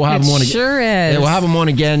Hedrick on. We'll have him on again. Sure is. We'll have him on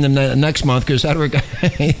again next month, because Hedrick,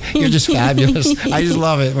 you're just fabulous. I just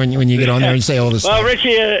love it when you get on there and say all this stuff. Well,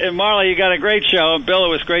 Richie and Marla, you got a great show. And Bill, it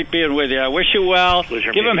was great being with you. I wish you well.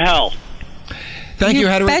 Give him hell. Thank you,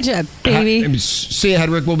 Hedrick. Betcha, baby. See you,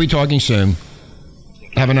 Hedrick. We'll be talking soon.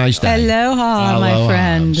 Have a nice day. Aloha, my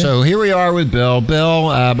friend. So here we are with Bill. Bill,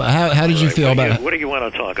 how did you feel about it? What do you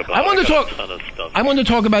want to talk about? I wanted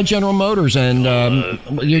to talk about General Motors and. Okay,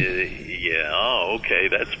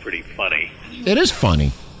 that's pretty funny. It is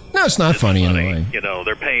funny. No, it's not funny anyway. You know,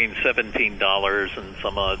 they're paying $17 and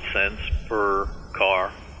some odd cents per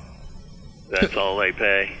car. That's all they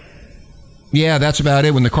pay. Yeah, that's about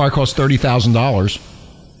it. When the car costs $30,000.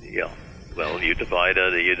 Yeah. Well, you divide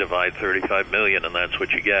 35 million, and that's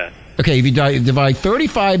what you get. Okay, if you divide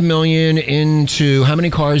 35 million into how many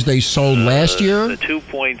cars they sold last year?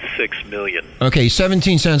 2.6 million. Okay,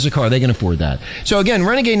 17 cents a car. They can afford that. So again,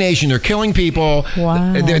 Renegade Nation, they're killing people.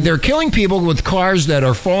 Wow. They're killing people with cars that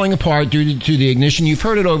are falling apart due to the ignition. You've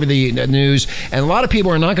heard it over the news, and a lot of people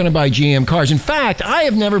are not going to buy GM cars. In fact, I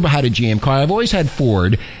have never had a GM car. I've always had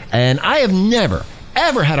Ford, and I have never,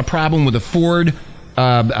 ever had a problem with a Ford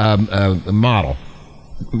model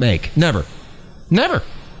make. Never.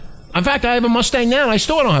 In fact, I have a Mustang now, and I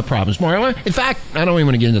still don't have problems, Marla. In fact, I don't even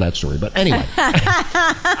want to get into that story, but anyway.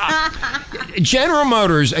 General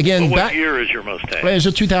Motors, again... Well, what year is your Mustang? It's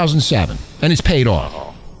a 2007, and it's paid off.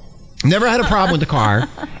 Never had a problem with the car.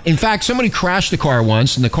 In fact, somebody crashed the car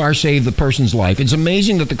once, and the car saved the person's life. It's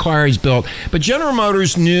amazing that the car is built. But General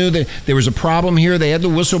Motors knew that there was a problem here. They had the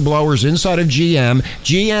whistleblowers inside of GM.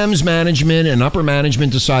 GM's management and upper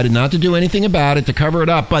management decided not to do anything about it, to cover it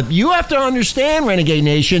up. But you have to understand, Renegade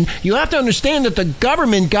Nation, you have to understand that the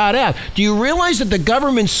government got out. Do you realize that the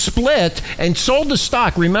government split and sold the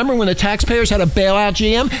stock? Remember when the taxpayers had to bail out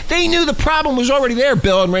GM? They knew the problem was already there,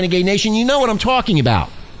 Bill and Renegade Nation. You know what I'm talking about.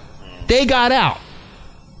 They got out.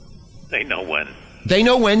 They know when. They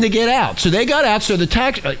know when to get out. So they got out. So the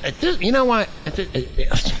tax... you know what?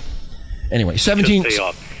 Anyway, 17...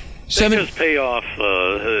 Just pay off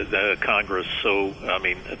the Congress. So, I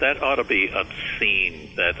mean, that ought to be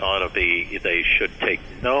obscene. That ought to be... They should take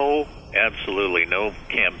absolutely no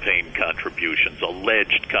campaign contributions,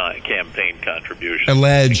 alleged campaign contributions.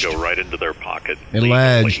 Alleged. Go right into their pocket.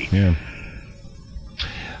 Alleged, legally. yeah.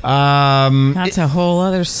 That's a whole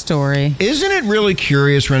other story. Isn't it really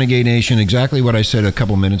curious, Renegade Nation, exactly what I said a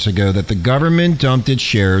couple minutes ago, that the government dumped its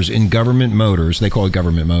shares in Government Motors, they call it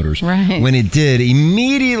Government Motors, right, when it did,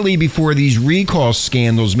 immediately before these recall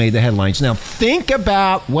scandals made the headlines. Now, think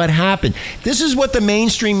about what happened. This is what the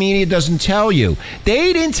mainstream media doesn't tell you.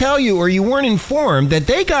 They didn't tell you, or you weren't informed, that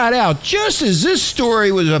they got out just as this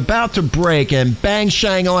story was about to break, and bang,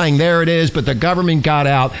 shang-a-lang, there it is, but the government got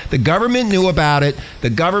out. The government knew about it. The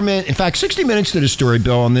government, in fact, 60 Minutes did a story,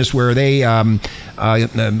 Bill, on this where they,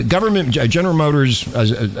 General Motors,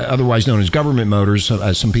 otherwise known as Government Motors,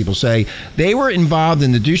 as some people say, they were involved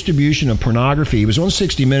in the distribution of pornography. It was on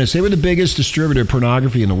 60 Minutes. They were the biggest distributor of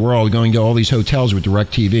pornography in the world, going to all these hotels with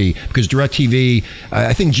DirecTV, because DirecTV,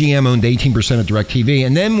 I think GM owned 18% of DirecTV.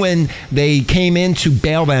 And then when they came in to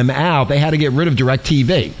bail them out, they had to get rid of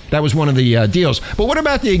DirecTV. That was one of the deals. But what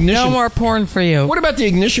about the ignition? No more porn for you. What about the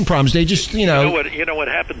ignition problems? They just, You know what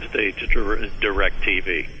happened today to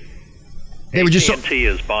DirecTV? They were just AT&T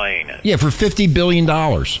is buying it. Yeah, for $50 billion.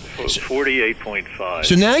 48.5.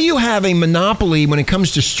 So now you have a monopoly when it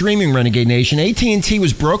comes to streaming, Renegade Nation. AT&T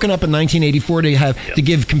was broken up in 1984 to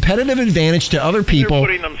give competitive advantage to other people. They're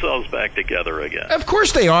putting themselves back together again. Of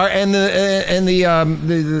course they are, and the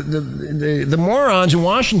morons in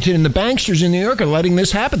Washington and the banksters in New York are letting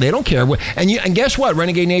this happen. They don't care. And guess what,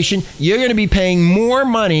 Renegade Nation? You're going to be paying more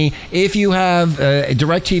money if you have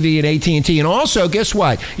DirecTV and AT&T. And also, guess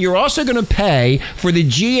what? You're also going to pay for the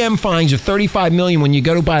GM fines of $35 million when you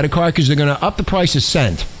go to buy the car, because they're going to up the price a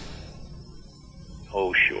cent.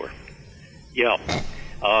 Oh, sure. Yeah.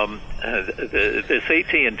 This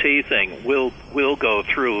AT&T thing will go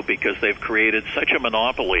through because they've created such a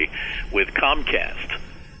monopoly with Comcast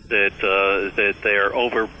that they're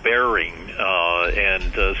overbearing,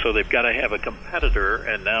 and so they've got to have a competitor,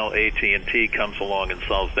 and now AT&T comes along and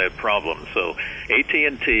solves that problem. So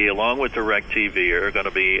AT&T, along with DirecTV, are going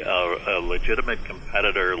to be a legitimate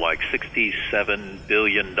competitor, like $67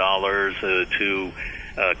 billion to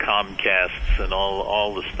Comcast and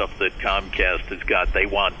all the stuff that Comcast has got. They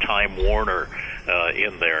want Time Warner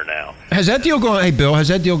in there now. Has that deal gone? Hey, Bill, has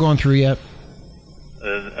that deal gone through yet?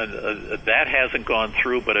 That hasn't gone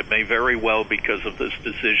through, but it may very well because of this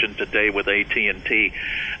decision today with AT&T.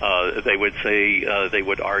 They would say they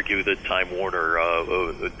would argue that Time Warner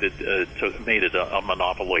made it a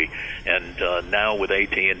monopoly, and now with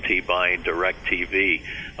AT&T buying DirecTV,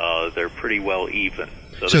 they're pretty well even.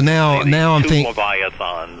 So now I'm thinking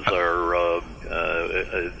Leviathans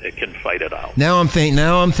can fight it out. Now I'm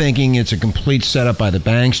thinking it's a complete setup by the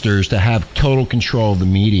banksters to have total control of the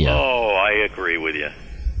media. Oh, I agree with you.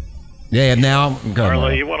 Yeah, now...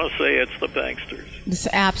 Marla, you want to say it's the banksters?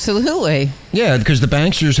 Absolutely. Yeah, because the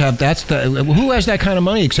banksters have... who has that kind of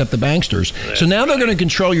money except the banksters? So now they're going to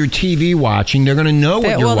control your TV watching. They're going to know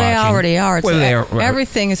what you're watching. Well, they already are.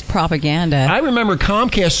 Everything is propaganda. I remember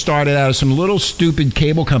Comcast started out as some little stupid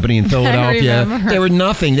cable company in Philadelphia. They were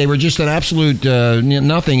nothing. They were just an absolute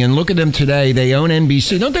nothing. And look at them today. They own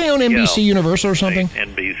NBC. Don't they own NBC Universal or something?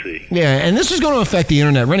 NBC. Yeah, and this is going to affect the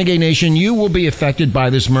internet. Renegade Nation, you will be affected by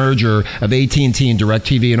this merger of AT&T and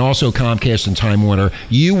DirecTV, and also Comcast and Time Warner.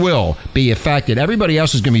 You will be affected. Everybody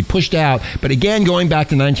else is going to be pushed out. But again, going back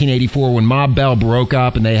to 1984 when Ma Bell broke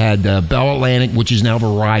up and they had Bell Atlantic, which is now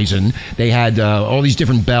Verizon. They had all these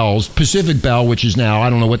different Bells. Pacific Bell, which is now, I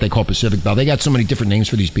don't know what they call Pacific Bell. They got so many different names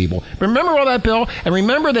for these people. But remember all that, Bill? And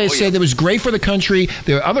remember they said it was great for the country.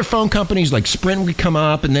 There were other phone companies like Sprint would come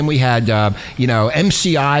up, and then we had,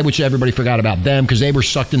 MCI, which everybody forgot about them because they were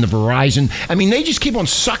sucked into Verizon. I mean, they just keep on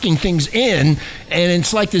sucking things in, and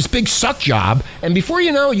it's like this big suck job, and before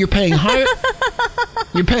you know it, you're paying higher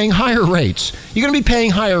rates. You're going to be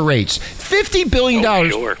paying higher rates. $50 billion.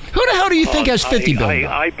 Sure. Who the hell do you think has $50 billion?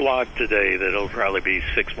 I blogged today that it'll probably be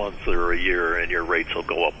 6 months or a year, and your rates will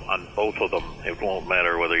go up on both of them. It won't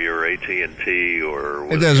matter whether you're AT&T or...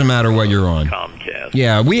 It doesn't matter what you're on. Comcast.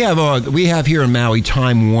 Yeah, we have here in Maui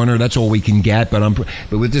Time Warner. That's all we can get, but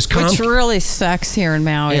with this which really sucks here in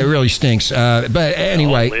Maui. Yeah, it really stinks. But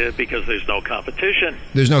anyway, because there's no competition.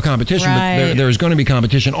 There's no competition, right. But there's going to be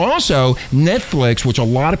competition. Also, Netflix, which a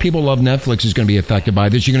lot of people love Netflix, is going to be affected by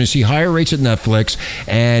this. You're going to see higher rates at Netflix,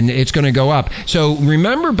 and it's going to go up. So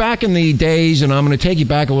remember back in the days, and I'm going to take you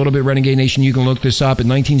back a little bit, Renegade Nation, you can look this up, in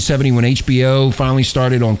 1970 when HBO finally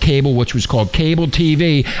started on cable, which was called cable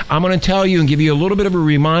TV. I'm going to tell you and give you a little bit of a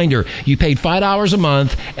reminder. You paid $5 a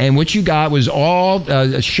month, and what you got was all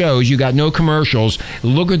shows. You got no commercials.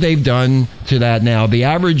 Look what they've done to that now. The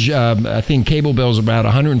average, I think, cable bill is about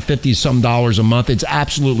 $150-some a month. It's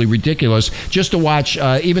absolutely ridiculous just to watch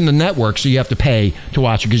even the network, so you have to pay to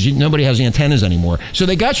watch it because nobody has antennas anymore. So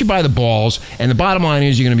they got you by the balls, and the bottom line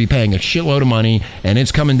is you're going to be paying a shitload of money, and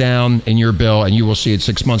it's coming down in your bill, and you will see it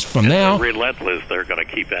 6 months from now. They're relentless. They're going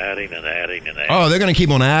to keep adding and adding and adding. Oh, they're going to keep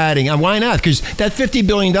on adding. And why not? Because that $50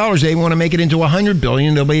 billion, they want to make it into $100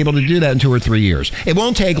 billion. They'll be able to do that in 2 or 3 years. It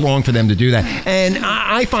won't take long for them to do that. And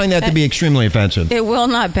I find that to be extremely offensive. It will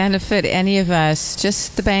not benefit any of us,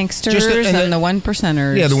 just the banksters and the one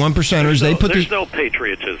percenters. Yeah, the one percenters. There's no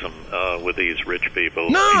patriotism with these rich people.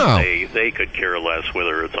 No. They could care less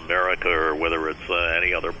whether it's America or whether it's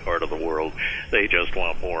any other part of the world. They just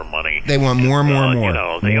want more money. They want more. You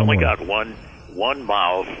know, they only got one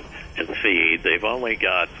mouth to feed. They've only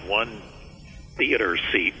got one theater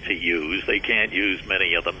seat to use. They can't use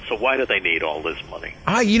many of them. So why do they need all this money?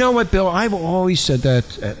 You know what, Bill? I've always said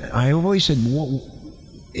that. I've always said,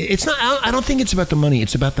 it's not. I don't think it's about the money.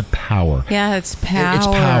 It's about the power. Yeah, it's power. It's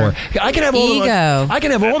power. I can have all ego. I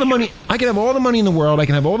can have all the money. I can have all the money in the world. I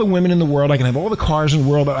can have all the women in the world. I can have all the cars in the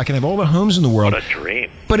world. I can have all the homes in the world. What a dream!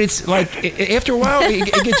 But it's like after a while,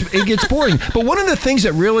 it gets boring. But one of the things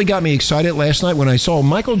that really got me excited last night when I saw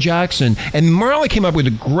Michael Jackson, and Marla came up with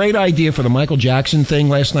a great idea for the Michael Jackson thing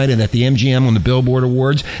last night, and at the MGM on the Billboard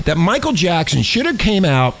Awards, that Michael Jackson should have came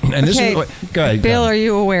out. And this is go ahead, Bill. Are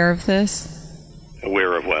you aware of this?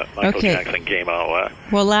 Aware of what? Michael Jackson came out what?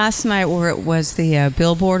 Well, last night where it was the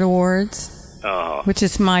Billboard Awards, which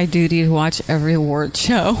is my duty to watch every award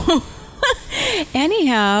show.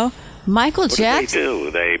 Anyhow, Michael Jackson.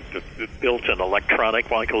 What did they do? They built an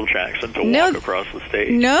electronic Michael Jackson to walk across the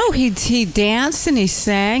stage? No, he danced and he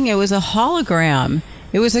sang. It was a hologram.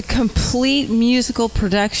 It was a complete musical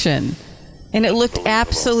production. And it looked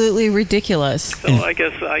absolutely ridiculous. So I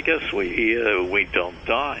guess we don't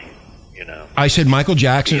die. You know. I said Michael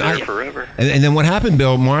Jackson. Forever. And then what happened,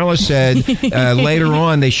 Bill? Marla said later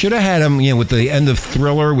on they should have had him, with the end of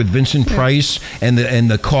Thriller with Vincent Price and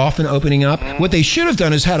the coffin opening up. What they should have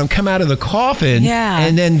done is had him come out of the coffin,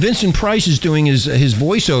 and then Vincent Price is doing his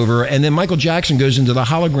voiceover, and then Michael Jackson goes into the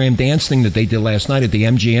hologram dance thing that they did last night at the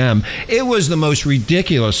MGM. It was the most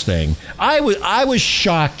ridiculous thing. I was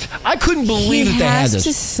shocked. I couldn't believe that they had this. He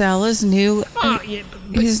has to sell his new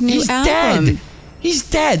he's album. Dead. He's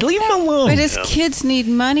dead. Leave him alone. But his kids need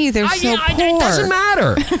money. They're so poor. It doesn't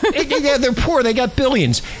matter. They're poor. They got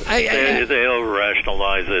billions. They'll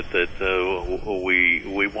rationalize it that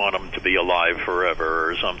we want them to be alive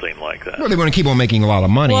forever or something like that. Well, they want to keep on making a lot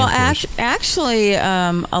of money. Well, actually,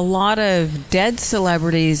 a lot of dead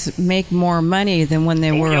celebrities make more money than when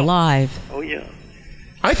they were alive. Oh, yeah.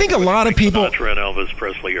 I think a lot of people. Sinatra and Elvis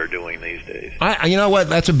Presley are doing these days. You know what?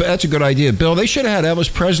 That's a good idea, Bill. They should have had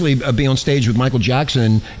Elvis Presley be on stage with Michael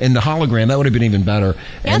Jackson in the hologram. That would have been even better.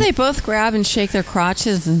 Yeah, they both grab and shake their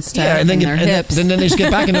crotches and stuff. Yeah, and then their hips. Then they just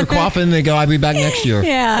get back in their coffin and they go, "I'll be back next year."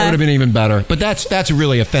 Yeah, that would have been even better. But that's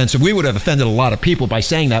really offensive. We would have offended a lot of people by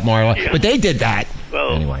saying that, Marla. Yeah. But they did that.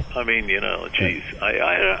 Well, anyway. I mean, geez,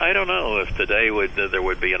 I don't know if today there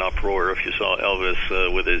would be an uproar if you saw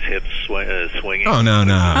Elvis with his hips swinging. Oh, no.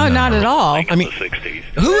 Not at all. I mean, the 60s.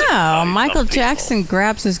 No, Michael Jackson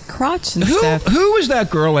grabs his crotch and stuff. Who was that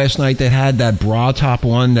girl last night that had that bra top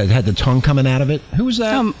on that had the tongue coming out of it? Who was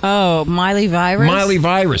that? Miley Virus. Miley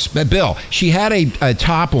Virus. Bill, she had a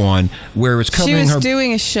top on where it was covering her... She was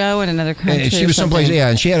doing a show in another country. She was someplace,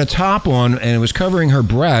 and she had a top on and it was covering her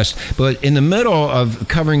breast, but in the middle of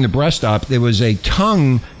covering the breast up, there was a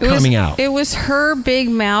tongue coming out. It was her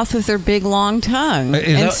big mouth with her big long tongue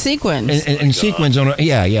and sequins. And sequins on her.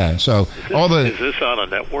 Yeah. So is this on a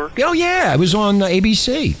network? Oh yeah, it was on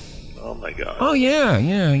ABC. Oh my God. Oh yeah.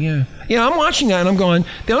 Yeah, I'm watching that and I'm going.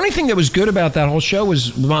 The only thing that was good about that whole show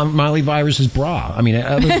was Miley Virus's bra. I mean,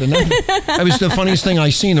 other than that was the funniest thing I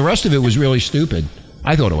seen. The rest of it was really stupid.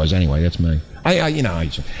 I thought it was anyway. That's me.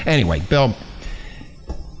 Anyway, Bill.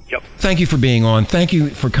 Yep. Thank you for being on. Thank you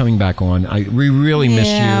for coming back on. We really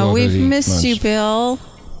missed you. Yeah, we've missed you, Bill.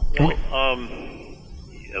 Well,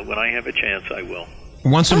 when I have a chance, I will.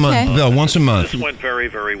 Once a month, Bill. Once a month. This went very,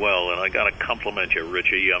 very well, and I got to compliment you,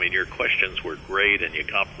 Richie. I mean, your questions were great, and you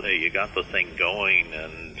got the thing going,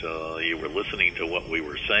 and you were listening to what we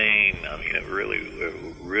were saying. I mean, it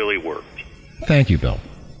really worked. Thank you, Bill.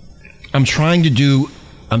 I'm trying to do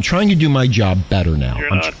my job better now. You're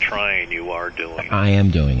not trying. You are doing it. I am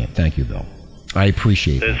doing it. Thank you, Bill. I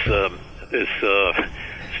appreciate this. This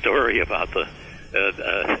story about the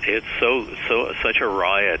it's such a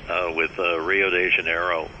riot with Rio de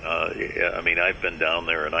Janeiro. I mean, I've been down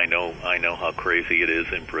there, and I know how crazy it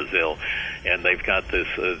is in Brazil, and they've got this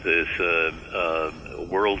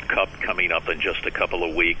World Cup coming up in just a couple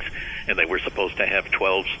of weeks, and they were supposed to have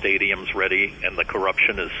 12 stadiums ready, and the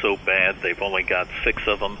corruption is so bad they've only got 6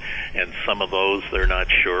 of them, and some of those they're not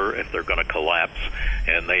sure if they're going to collapse,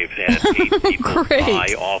 and they've had 8 people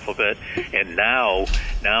die off of it, and now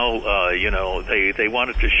they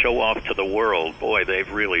wanted to show off to the world. Boy,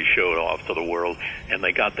 they've really showed off to the world, and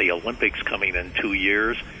they got the Olympics coming in 2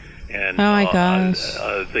 years. And oh my gosh!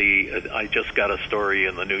 I just got a story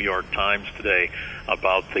in the New York Times today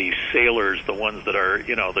about the sailors, the ones that are,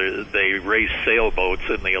 they race sailboats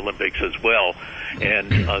in the Olympics as well. And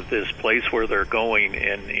this place where they're going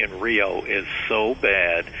in Rio is so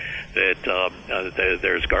bad that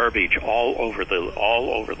there's garbage all over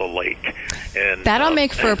the lake. And that'll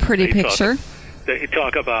make for a pretty picture. They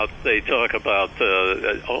talk about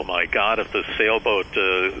oh my God, if the sailboat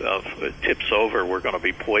tips over, we're going to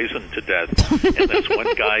be poisoned to death. And this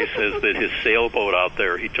one guy says that his sailboat out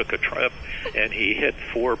there, he took a trip and he hit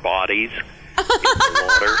 4 bodies in the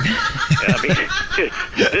water. I mean,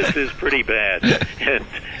 this is pretty bad.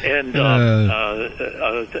 And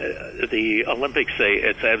the Olympics say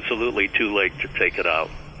it's absolutely too late to take it out.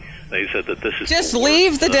 They said that this is just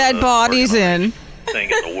leave the dead bodies in.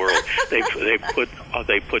 Thing in the world.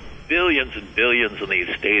 They put billions and billions in these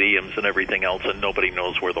stadiums and everything else, and nobody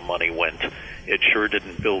knows where the money went. It sure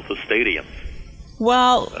didn't build the stadiums.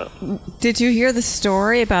 Well, did you hear the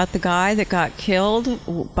story about the guy that got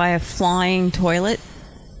killed by a flying toilet?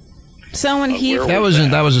 That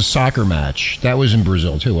was a soccer match. That was in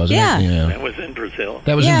Brazil too, wasn't it? Yeah, that was in Brazil.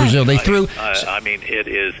 That was in Brazil. They threw. I mean, it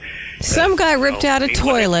is. Some guy ripped out a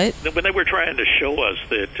toilet. When they were trying to show us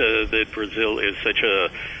that Brazil is such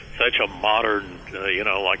a modern,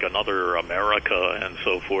 like another America and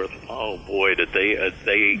so forth. Oh boy, did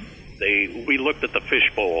we looked at the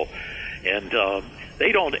fishbowl, and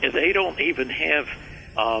they don't even have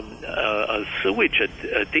a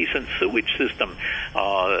decent sewage system.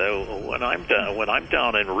 When I'm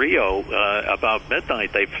down in Rio, about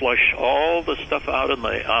midnight, they flush all the stuff out in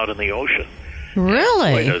the ocean.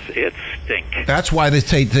 Really? Boy, does it stink. That's why they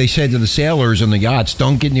said to the sailors on the yachts,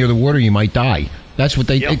 don't get near the water, you might die. That's what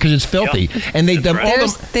they, because it's filthy. And they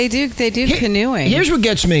do canoeing. Here's what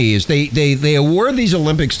gets me is they award these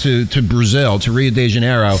Olympics to Brazil, to Rio de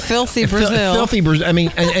Janeiro. Filthy Brazil. Filthy Brazil. I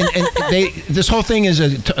mean, and this whole thing is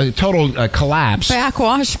a total collapse.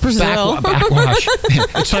 Backwash Brazil. Backwash.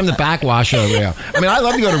 It's time to backwash Rio. I mean, I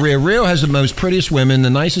love to go to Rio. Rio has the most prettiest women, the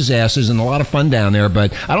nicest asses, and a lot of fun down there.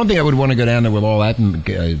 But I don't think I would want to go down there with all that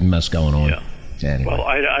mess going on. Yeah. Anyway. Well,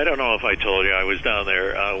 I don't know if I told you I was down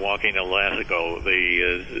there walking in Latigo.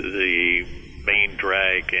 The main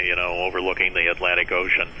drag, overlooking the Atlantic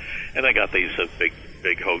Ocean, and they got these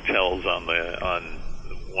big hotels on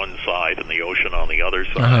one side and the ocean on the other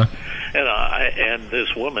side. And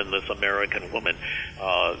this woman, this American woman,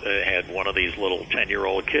 had one of these little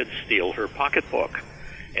 10-year-old kids steal her pocketbook.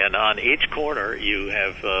 And on each corner, you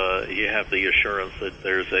have the assurance that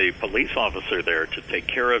there's a police officer there to take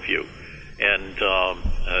care of you. And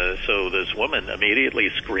so this woman immediately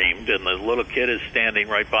screamed, and the little kid is standing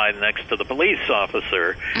right by next to the police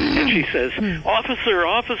officer. And she says,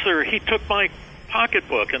 Officer, he took my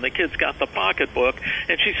pocketbook. And the kid's got the pocketbook,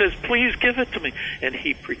 and she says, please give it to me. And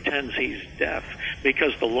he pretends he's deaf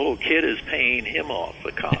because the little kid is paying him off,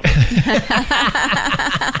 the cop.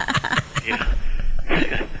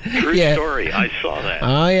 True story. I saw that.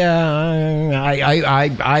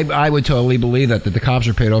 I would totally believe that the cops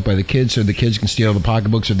are paid off by the kids so the kids can steal the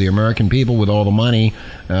pocketbooks of the American people with all the money.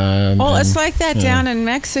 It's like that down in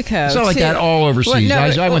Mexico. It's not like that all overseas.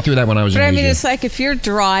 Well, I went through that when I was in Asia. But I mean, it's like if you're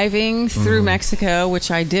driving through Mexico,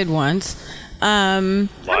 which I did once.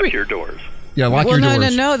 Lock your doors. Yeah, lock your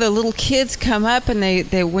doors. No. The little kids come up and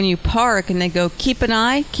they when you park and they go, keep an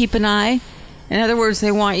eye. In other words,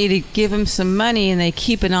 they want you to give them some money, and they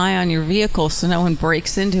keep an eye on your vehicle so no one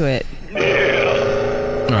breaks into it.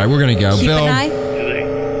 Yeah. All right, we're going to go. Keep Bill, an eye?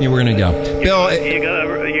 Yeah, we're going to go. Bill, you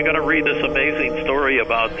got to read this amazing story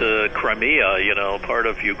about Crimea. Part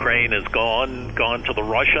of Ukraine is gone to the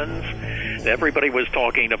Russians. Everybody was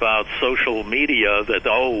talking about social media that,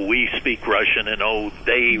 we speak Russian and,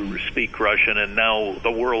 they speak Russian and now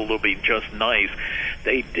the world will be just nice.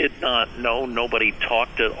 They did not know, nobody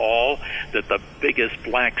talked at all, that the biggest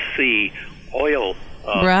Black Sea oil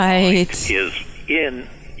is in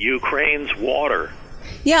Ukraine's water.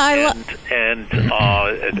 Yeah,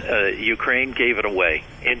 Ukraine gave it away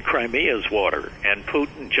in Crimea's water, and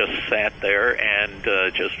Putin just sat there and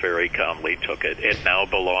just very calmly took it. It now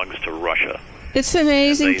belongs to Russia. It's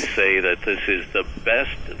amazing. And they say that this is the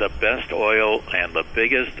best oil and the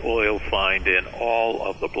biggest oil find in all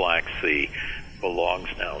of the Black Sea belongs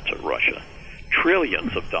now to Russia.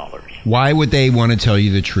 Trillions of dollars. Why would they want to tell you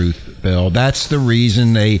the truth, Bill? That's the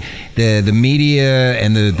reason the media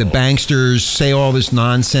and the banksters say all this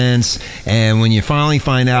nonsense. And when you finally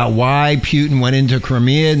find out why Putin went into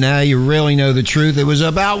Crimea, now you really know the truth. It was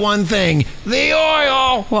about one thing: the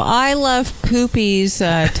oil. Well, I love Poopy's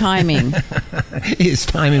timing. His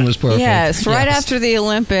timing was perfect. Yes, right after the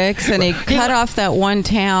Olympics, and he cut off that one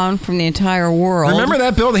town from the entire world. Remember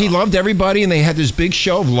that, Bill? He loved everybody, and they had this big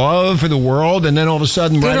show of love for the world. And then all of a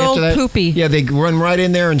sudden, right after that, Poopy. Yeah, they run right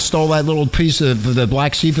in there and stole that little piece of the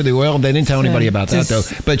Black Sea for the oil. They didn't tell anybody about that, though.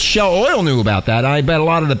 But Shell Oil knew about that. I bet a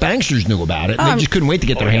lot of the banksters knew about it. They just couldn't wait to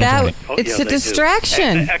get their hands on it. It's a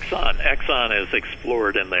distraction. Exxon has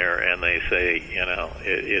explored in there, and they say,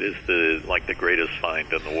 it is the greatest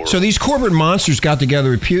find in the world. So these corporate monsters got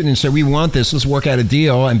together with Putin and said, "We want this. Let's work out a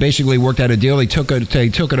deal." And basically worked out a deal. They took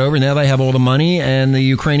it over. Now they have all the money, and the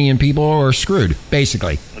Ukrainian people are screwed.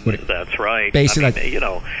 Basically. That's right. Basically,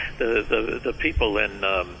 the people in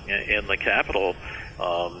the capital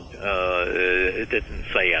didn't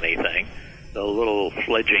say anything. The little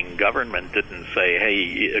fledgling government didn't say,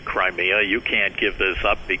 "Hey, Crimea, you can't give this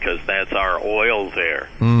up because that's our oil there."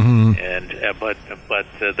 Mm-hmm. And but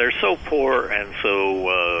they're so poor and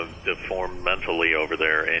so deformed mentally over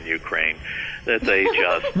there in Ukraine that they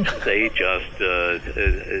just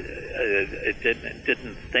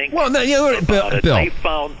didn't think about it.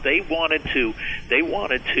 Bill. They wanted to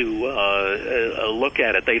look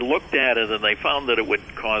at it. They looked at it and they found that it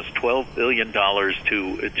would cost $12 billion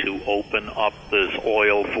to open up this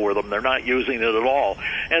oil for them. They're not using it at all,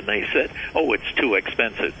 and they said, it's too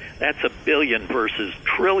expensive. That's $1 billion versus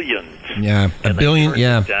trillions. Yeah, $1 billion.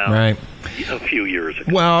 Yeah, right. A few years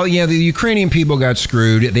ago. Well, yeah, the Ukrainian people got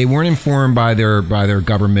screwed. They weren't informed by their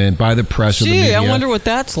government, by the press, or the media. I wonder what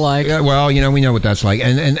that's like. Well, we know what that's like,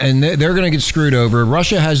 and they're going to get screwed over.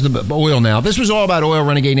 Russia has the oil now. This was all about Oil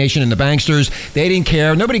Renegade Nation and the banksters. They didn't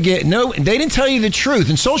care. They didn't tell you the truth.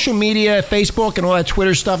 And social media, Facebook, and all that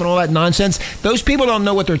Twitter stuff and all that nonsense. Those people don't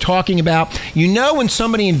know what they're talking about. When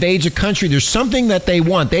somebody invades a country, there's something that they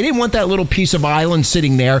want. They didn't want that little piece of island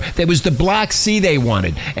sitting there. That was the Black Sea they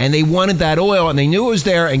wanted, and they wanted that oil, and they knew it was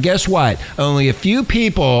there. And guess what? Only a few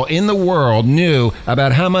people in the world knew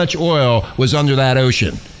about how much oil was under that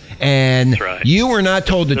ocean, and you were not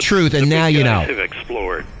told the truth. And now you know. Have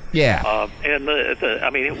explored. Yeah.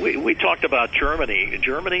 We talked about Germany.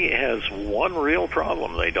 Germany has one real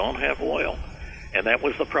problem: they don't have oil. And that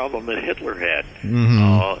was the problem that Hitler had,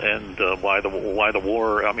 and why the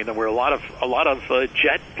war. I mean, there were a lot of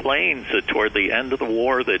jet planes toward the end of the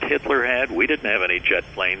war that Hitler had. We didn't have any jet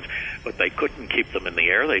planes, but they couldn't keep them in the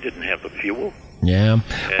air. They didn't have the fuel. Yeah.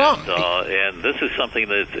 And this is something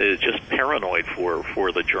that is just paranoid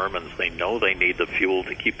for the Germans. They know they need the fuel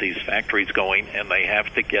to keep these factories going, and they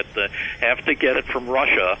have to get it from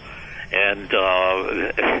Russia. And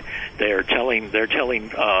they're telling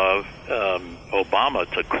Obama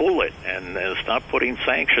to cool it and stop putting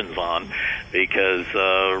sanctions on, because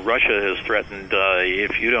Russia has threatened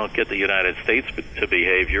if you don't get the United States to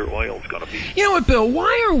behave, your oil's going to be. You know what, Bill?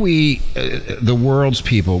 Why are we, the world's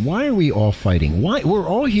people? Why are we all fighting? Why we're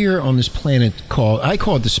all here on this planet I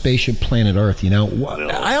call it the spaceship planet Earth. You know,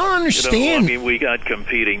 I don't understand. I mean, we got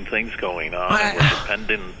competing things going on. And we're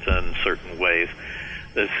dependent in certain ways.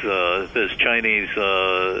 This Chinese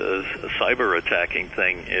cyber attacking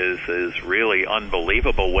thing is really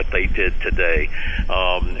unbelievable what they did today.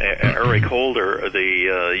 Eric Holder,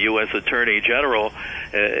 the U.S. Attorney General,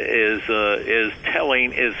 is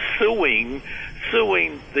suing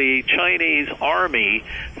the Chinese army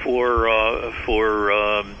for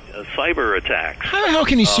cyber attacks. How the hell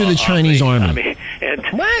can he sue the Chinese army? I mean, and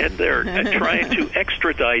they're trying to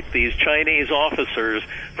extradite these Chinese officers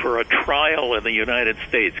for a trial in the United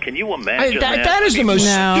States. Can you imagine that? That is the most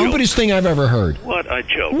stupidest thing I've ever heard. What a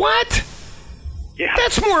joke. What? Yeah.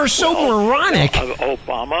 That's moronic.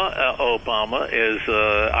 Obama is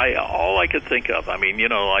all I could think of. I mean, you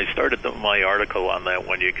know, I started my article on that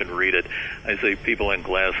one. You can read it. I say people in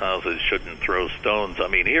glass houses shouldn't throw stones. I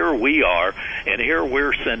mean, here we are, and here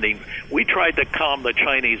we tried to calm the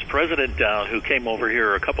Chinese president down, who came over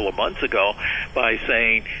here a couple of months ago, by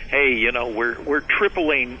saying, hey, you know, we're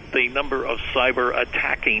tripling the number of cyber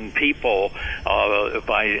attacking people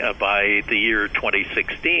by the year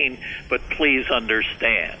 2016, but please understand.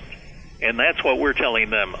 And that's what we're telling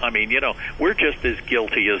them. I mean, you know, we're just as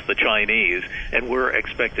guilty as the Chinese, and we're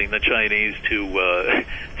expecting the Chinese to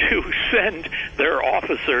send their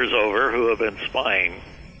officers over who have been spying.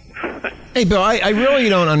 Hey, Bill, I really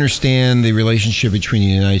don't understand the relationship between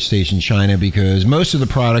the United States and China, because most of the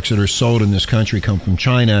products that are sold in this country come from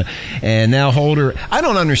China. And now Holder, I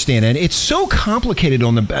don't understand it. It's so complicated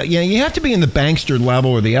on the, you have to be in the bankster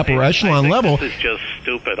level or the upper echelon level. This is just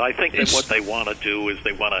stupid. I think that what they want to do is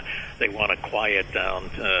they want to quiet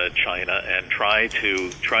down China and try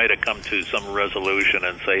to come to some resolution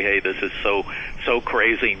and say, hey, this is so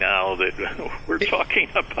crazy now that we're talking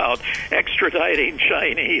about extraditing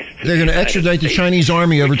Chinese. They're going to extradite the Chinese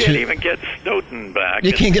army over to. You can't even get Snowden back.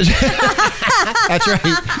 You can't get. That's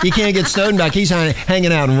right. You can't get Snowden back. He's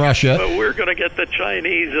hanging out in Russia. But we're going to get the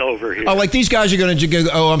Chinese over here. Oh, like these guys are going to go.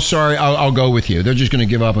 Oh, I'm sorry. I'll go with you. They're just going to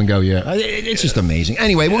give up and go. Yeah, it's just amazing.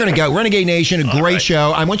 Anyway, we're going to go. Renegade Nation, a great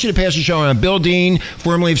show. I want you to pass the show on. Bill Dean,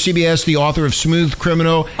 formerly of CBS, the author of Smooth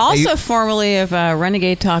Criminal, also formerly of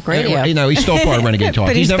Renegade Talk Radio. No, he's still part of Renegade Talk.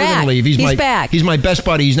 But he's never going to leave. He's back. He's my best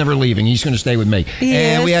buddy. He's never leaving. He's going to stay with me.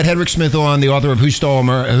 And we had Hedrick Smith on, the author of Who Stole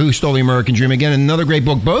the American Dream. Again, another great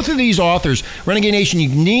book. Both of these authors, Renegade Nation, you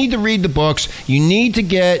need to read the books. You need to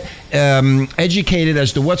get educated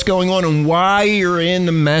as to what's going on and why you're in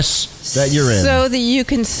the mess that you're in. So that you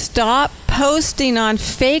can stop posting on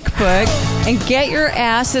Fakebook and get your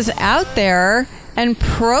asses out there and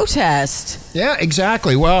protest. Yeah,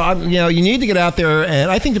 exactly. Well, you need to get out there,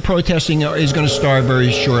 and I think the protesting is going to start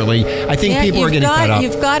very shortly. I think people are getting fed up.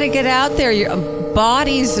 You've got to get out there. Your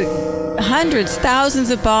bodies, hundreds, thousands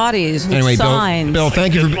of bodies with signs. Bill,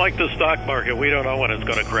 thank you. Just like the stock market, we don't know when it's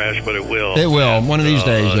going to crash, but it will. It will. One of these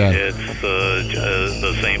days, yeah. It's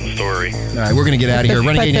the same story. All right, we're going to get out of here.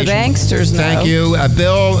 Renegade Nation. But the banksters know. Thank you.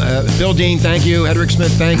 Bill Dean, thank you. Hedrick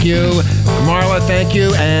Smith, thank you. Marla, thank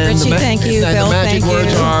you. And Richie, thank you. And Bill, the magic thank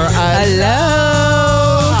words you. are... Hello.